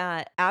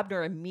that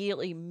Abner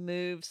immediately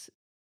moves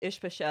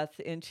Ishbosheth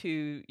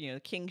into,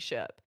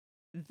 kingship,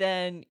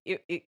 then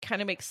it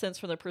kind of makes sense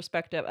from the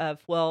perspective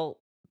of, well,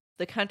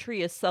 the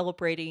country is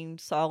celebrating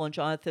Saul and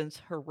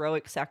Jonathan's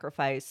heroic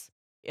sacrifice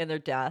in their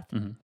death.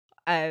 Hmm.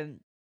 Um,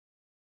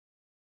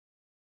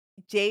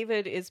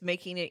 David is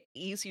making it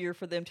easier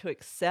for them to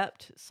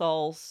accept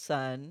Saul's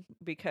son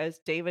because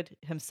David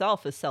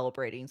himself is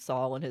celebrating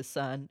Saul and his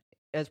son,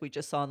 as we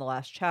just saw in the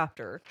last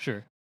chapter.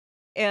 Sure.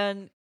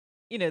 And,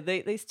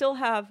 they still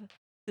have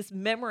this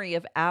memory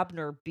of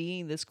Abner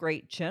being this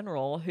great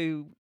general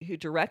who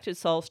directed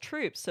Saul's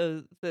troops.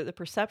 So the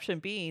perception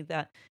being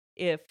that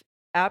if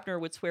Abner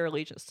would swear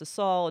allegiance to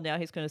Saul and now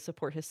he's going to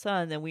support his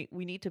son, then we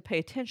need to pay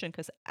attention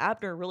because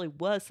Abner really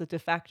was the de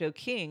facto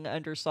king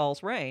under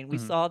Saul's reign. We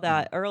Mhm, saw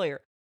that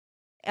earlier.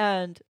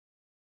 And,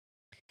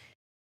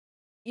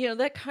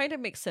 that kind of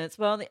makes sense.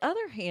 But on the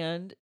other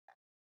hand,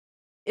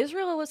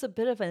 Israel was a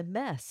bit of a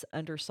mess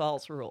under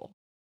Saul's rule.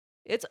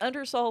 It's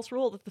under Saul's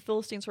rule that the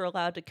Philistines are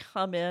allowed to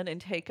come in and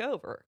take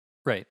over.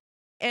 Right.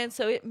 And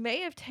so it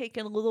may have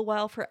taken a little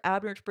while for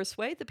Abner to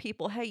persuade the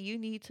people, hey, you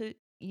need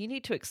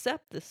to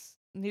accept this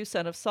new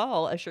son of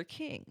Saul as your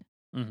king.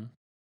 Hmm.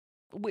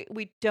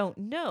 We don't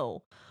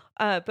know.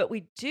 But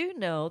we do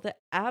know that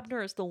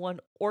Abner is the one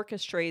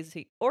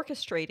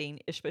orchestrating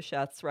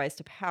Ishbosheth's rise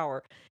to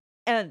power.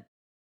 And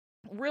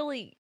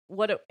really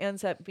what it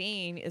ends up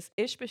being is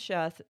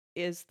Ishbosheth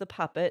is the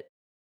puppet,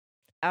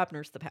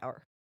 Abner's the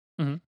power.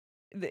 Hmm.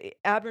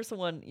 Abner's the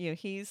one,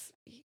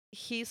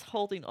 he's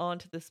holding on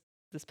to this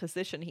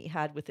position he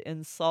had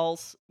within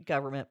Saul's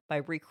government by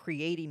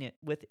recreating it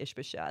with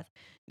Ishbosheth.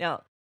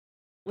 Now,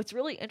 what's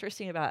really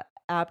interesting about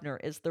Abner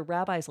is the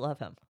rabbis love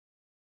him.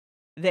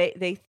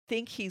 They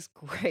think he's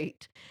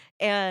great,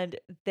 and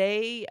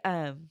they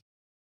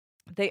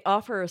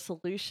offer a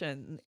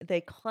solution. They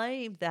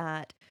claim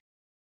that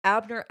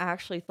Abner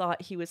actually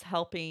thought he was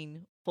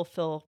helping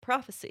fulfill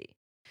prophecy.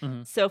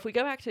 Hmm. So if we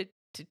go back to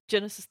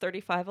Genesis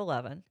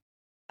 35:11,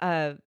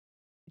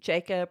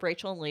 Jacob,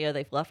 Rachel, and Leah,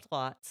 they've left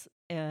lots,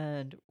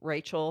 and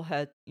Rachel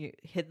had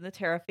hidden the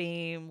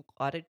teraphim.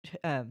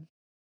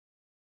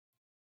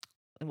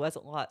 It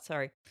wasn't Lot,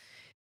 sorry,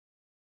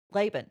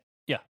 Laban.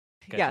 Yeah.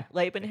 Yeah, Gotcha.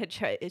 Laban had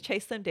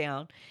chased them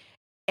down,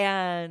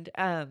 and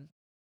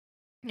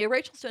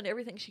Rachel's doing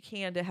everything she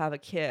can to have a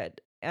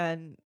kid,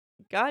 and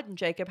God and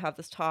Jacob have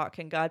this talk,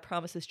 and God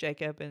promises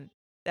Jacob and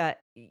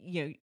that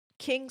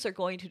kings are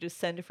going to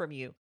descend from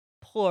you,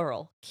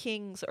 plural.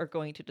 Kings are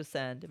going to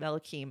descend,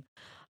 Melachim.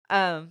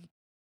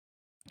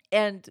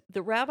 And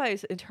the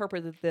rabbis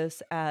interpreted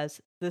this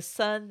as the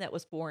son that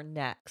was born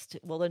next.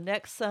 Well, the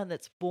next son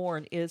that's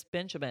born is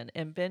Benjamin.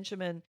 And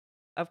Benjamin,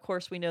 of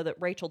course, we know that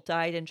Rachel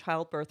died in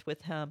childbirth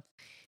with him,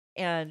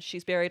 and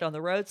she's buried on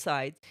the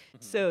roadside.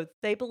 Mhm. So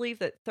they believe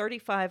that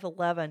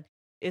 35:11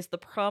 is the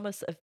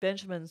promise of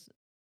Benjamin's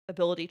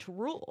ability to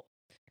rule.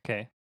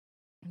 Okay.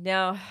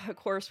 Now, of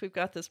course, we've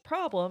got this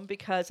problem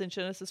because in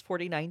Genesis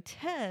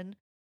 49:10,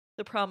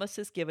 the promise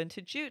is given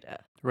to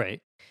Judah.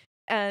 Right.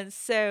 And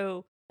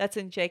so That's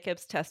in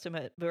Jacob's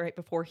testament right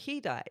before he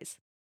dies.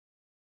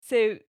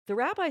 So the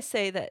rabbis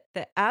say that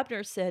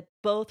Abner said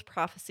both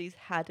prophecies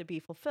had to be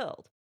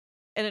fulfilled.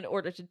 And in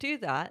order to do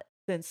that,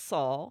 then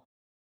Saul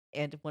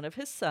and one of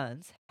his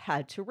sons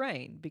had to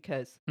reign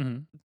because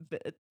Mhm.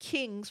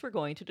 kings were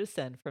going to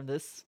descend from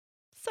this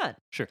son.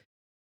 Sure.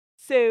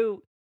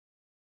 So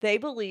they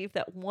believe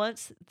that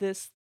once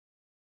this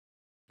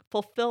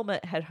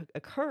fulfillment had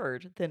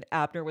occurred, then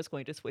Abner was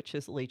going to switch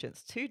his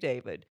allegiance to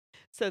David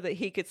so that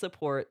he could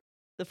support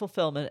the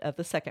fulfillment of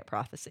the second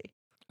prophecy.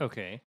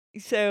 Okay.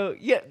 So,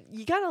 yeah,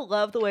 you gotta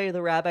love the way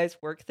the rabbis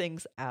work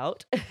things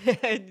out.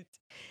 and,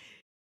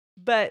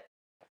 but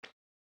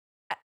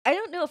I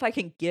don't know if I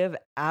can give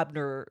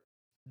Abner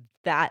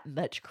that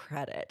much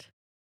credit.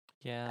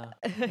 Yeah.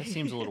 That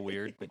seems a little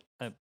weird, but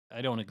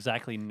I don't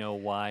exactly know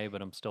why,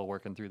 but I'm still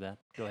working through that.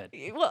 Go ahead.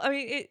 Well, I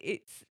mean,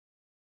 it's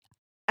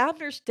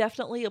Abner's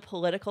definitely a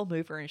political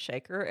mover and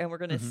shaker, and we're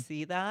going to Mhm.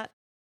 see that.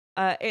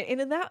 And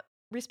in that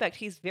respect,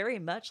 he's very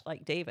much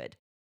like David.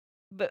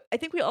 But I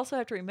think we also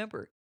have to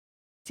remember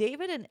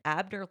David and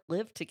Abner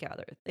lived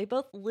together. They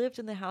both lived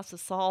in the house of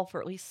Saul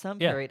for at least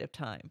some Yeah. period of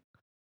time.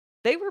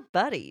 They were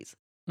buddies.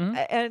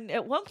 Mhm. And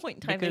at one point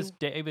in time, Because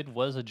David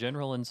was a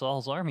general in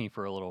Saul's army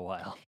for a little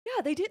while.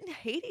 yeah, they didn't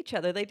hate each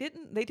other. They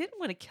didn't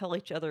want to kill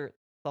each other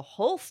the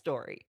whole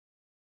story.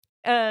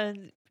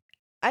 And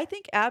I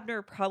think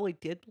Abner probably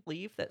did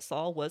believe that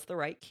Saul was the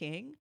right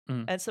king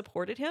Mhm. and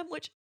supported him,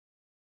 which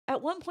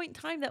at one point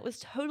in time that was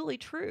totally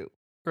true.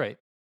 Right.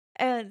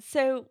 And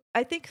so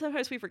I think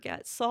sometimes we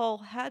forget Saul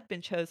had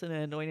been chosen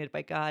and anointed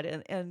by God.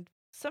 And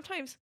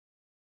sometimes,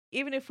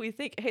 even if we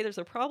think, hey, there's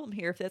a problem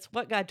here, if that's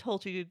what God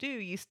told you to do,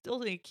 you still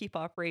need to keep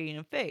operating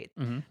in faith.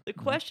 Mhm. The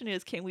Mhm. question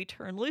is, can we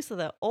turn loose of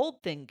that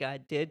old thing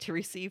God did to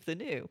receive the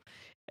new?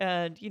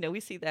 And, we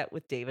see that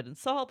with David and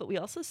Saul, but we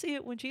also see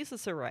it when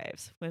Jesus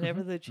arrives,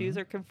 whenever Mhm. the Jews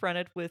Mhm. are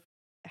confronted with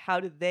how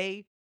do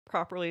they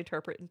properly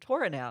interpret in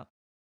Torah now.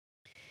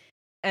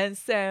 And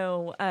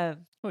so, Oh,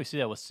 we see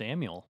that with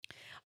Samuel.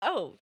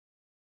 oh,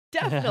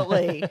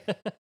 definitely.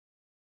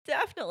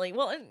 Definitely.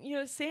 Well,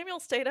 and Samuel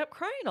stayed up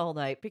crying all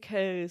night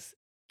because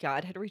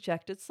God had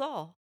rejected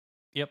Saul.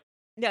 Yep.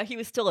 Now he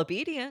was still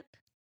obedient.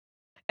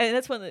 And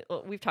that's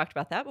we've talked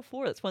about that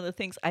before. That's one of the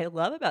things I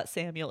love about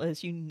Samuel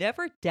is you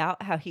never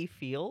doubt how he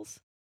feels,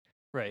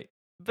 Right.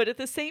 but at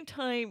the same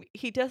time,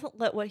 he doesn't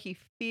let what he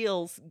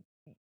feels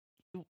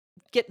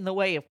get in the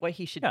way of what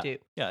he should Yeah. do.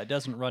 Yeah. It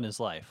doesn't run his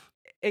life.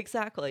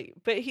 Exactly.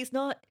 But he's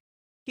not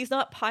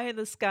pie in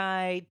the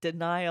sky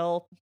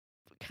denial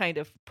kind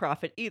of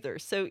prophet either.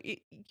 So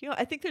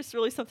I think there's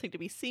really something to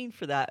be seen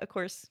for that. Of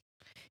course,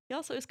 he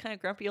also is kind of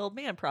grumpy old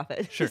man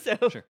prophet. Sure. So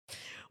Sure.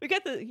 we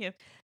got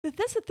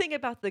that's the thing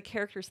about the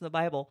characters in the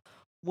Bible.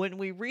 When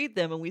we read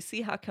them and we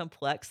see how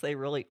complex they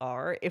really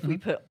are, if we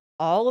Mhm. put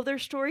all of their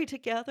story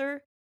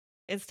together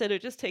instead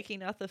of just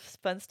taking out the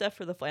fun stuff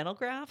for the flannel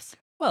graphs.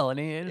 Well, and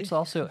it's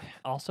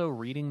also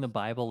reading the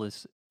Bible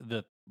is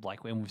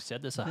like when we've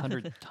said this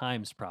 100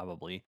 times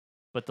probably,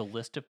 but the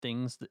list of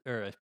things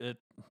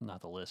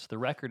not the list, the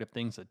record of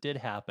things that did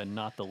happen,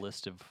 not the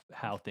list of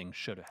how things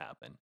should have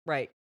happened.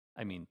 Right.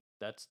 I mean,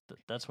 that's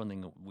one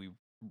thing that we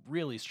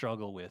really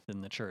struggle with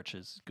in the church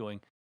is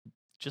going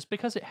just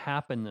because it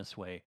happened this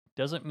way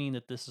doesn't mean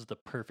that this is the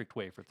perfect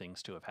way for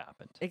things to have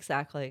happened.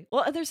 Exactly.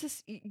 Well, and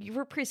there's you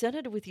were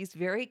presented with these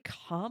very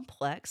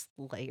complex,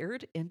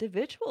 layered Mhm.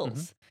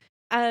 individuals.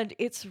 And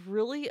it's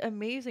really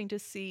amazing to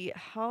see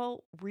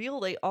how real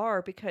they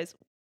are because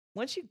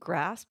once you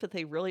grasp that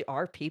they really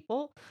are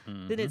people,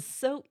 then Mhm. it's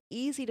so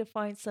easy to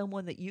find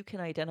someone that you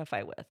can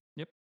identify with.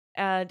 Yep.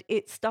 And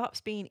it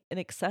stops being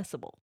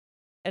inaccessible.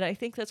 And I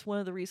think that's one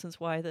of the reasons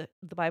why the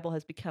Bible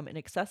has become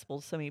inaccessible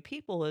to so many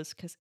people is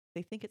because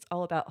they think it's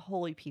all about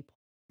holy people.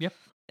 Yep.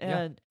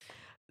 Yeah.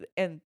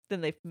 And then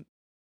they've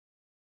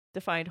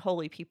defined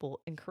holy people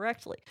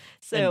incorrectly. And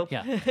So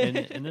yeah,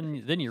 and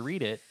then you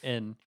read it,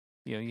 and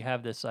you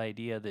have this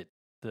idea that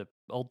the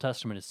Old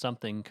Testament is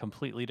something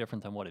completely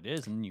different than what it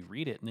is, and then you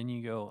read it, and then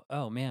you go,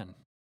 "Oh man,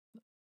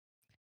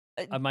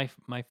 uh,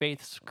 my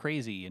faith's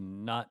crazy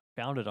and not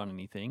founded on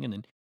anything."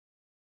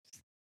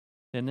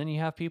 And then you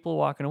have people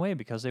walking away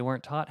because they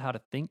weren't taught how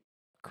to think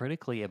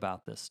critically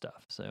about this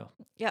stuff. So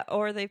yeah,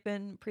 or they've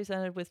been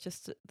presented with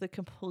just the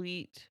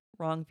complete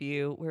wrong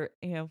view where,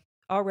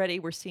 already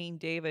we're seeing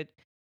David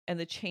and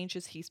the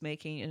changes he's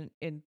making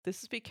and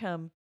this has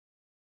become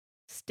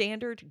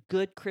standard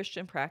good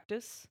Christian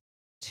practice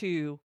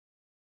to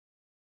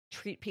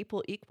treat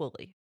people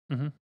equally,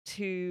 mhm,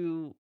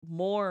 to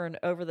mourn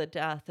over the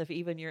death of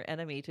even your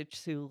enemy,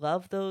 to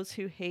love those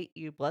who hate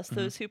you, bless mhm,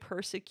 those who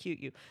persecute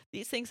you.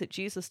 These things that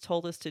Jesus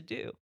told us to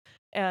do.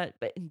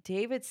 But in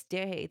David's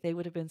day, they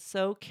would have been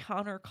so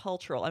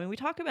countercultural. I mean, we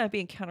talk about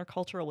being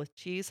countercultural with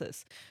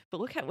Jesus, but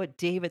look at what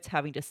David's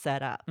having to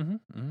set up. mhm,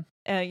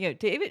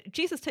 mhm.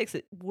 Jesus takes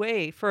it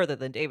way further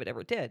than David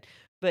ever did,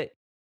 but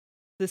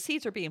the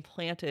seeds are being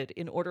planted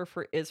in order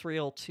for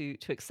Israel to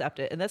accept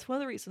it. And that's one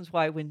of the reasons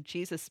why when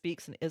Jesus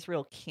speaks and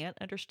Israel can't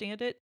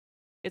understand it,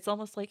 it's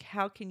almost like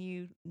how can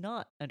you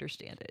not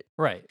understand it?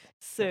 Right. Yeah.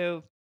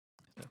 So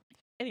So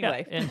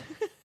Anyway. and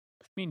I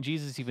mean,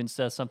 Jesus even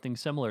says something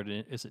similar to,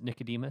 is it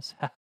Nicodemus?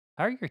 How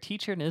are you a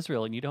teacher in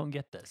Israel and you don't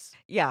get this?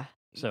 Yeah.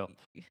 So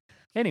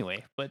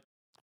anyway, but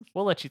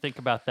we'll let you think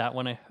about that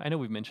one. I know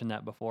we've mentioned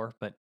that before,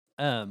 but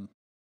I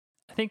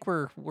think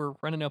we're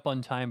running up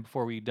on time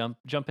before we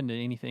jump into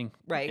anything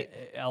Right.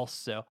 else.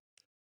 So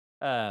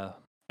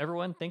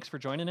everyone, thanks for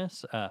joining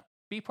us.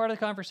 Be part of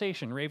the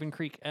conversation.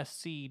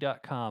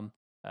 RavenCreekSC.com.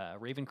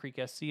 Raven Creek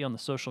SC on the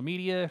social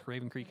media.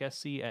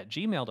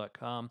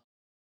 RavenCreekSC@gmail.com.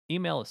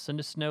 Email us. Send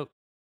us a note.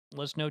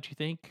 Let us know what you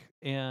think.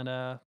 And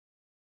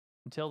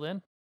until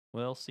then,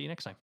 we'll see you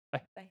next time.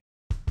 Bye.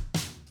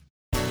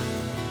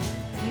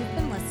 You've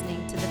been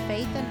listening to the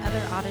Faith and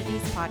Other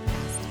Oddities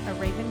podcast, a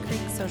Raven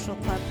Creek Social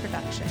Club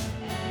production.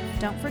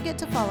 Don't forget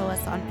to follow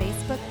us on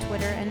Facebook,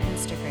 Twitter, and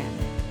Instagram.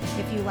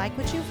 If you like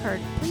what you've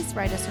heard, please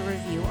write us a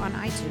review on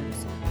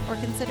iTunes or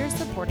consider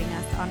supporting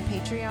us on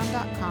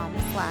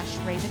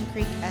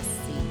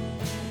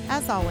patreon.com/RavenCreekSC.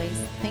 As always,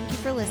 thank you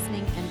for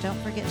listening and don't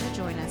forget to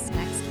join us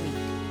next week.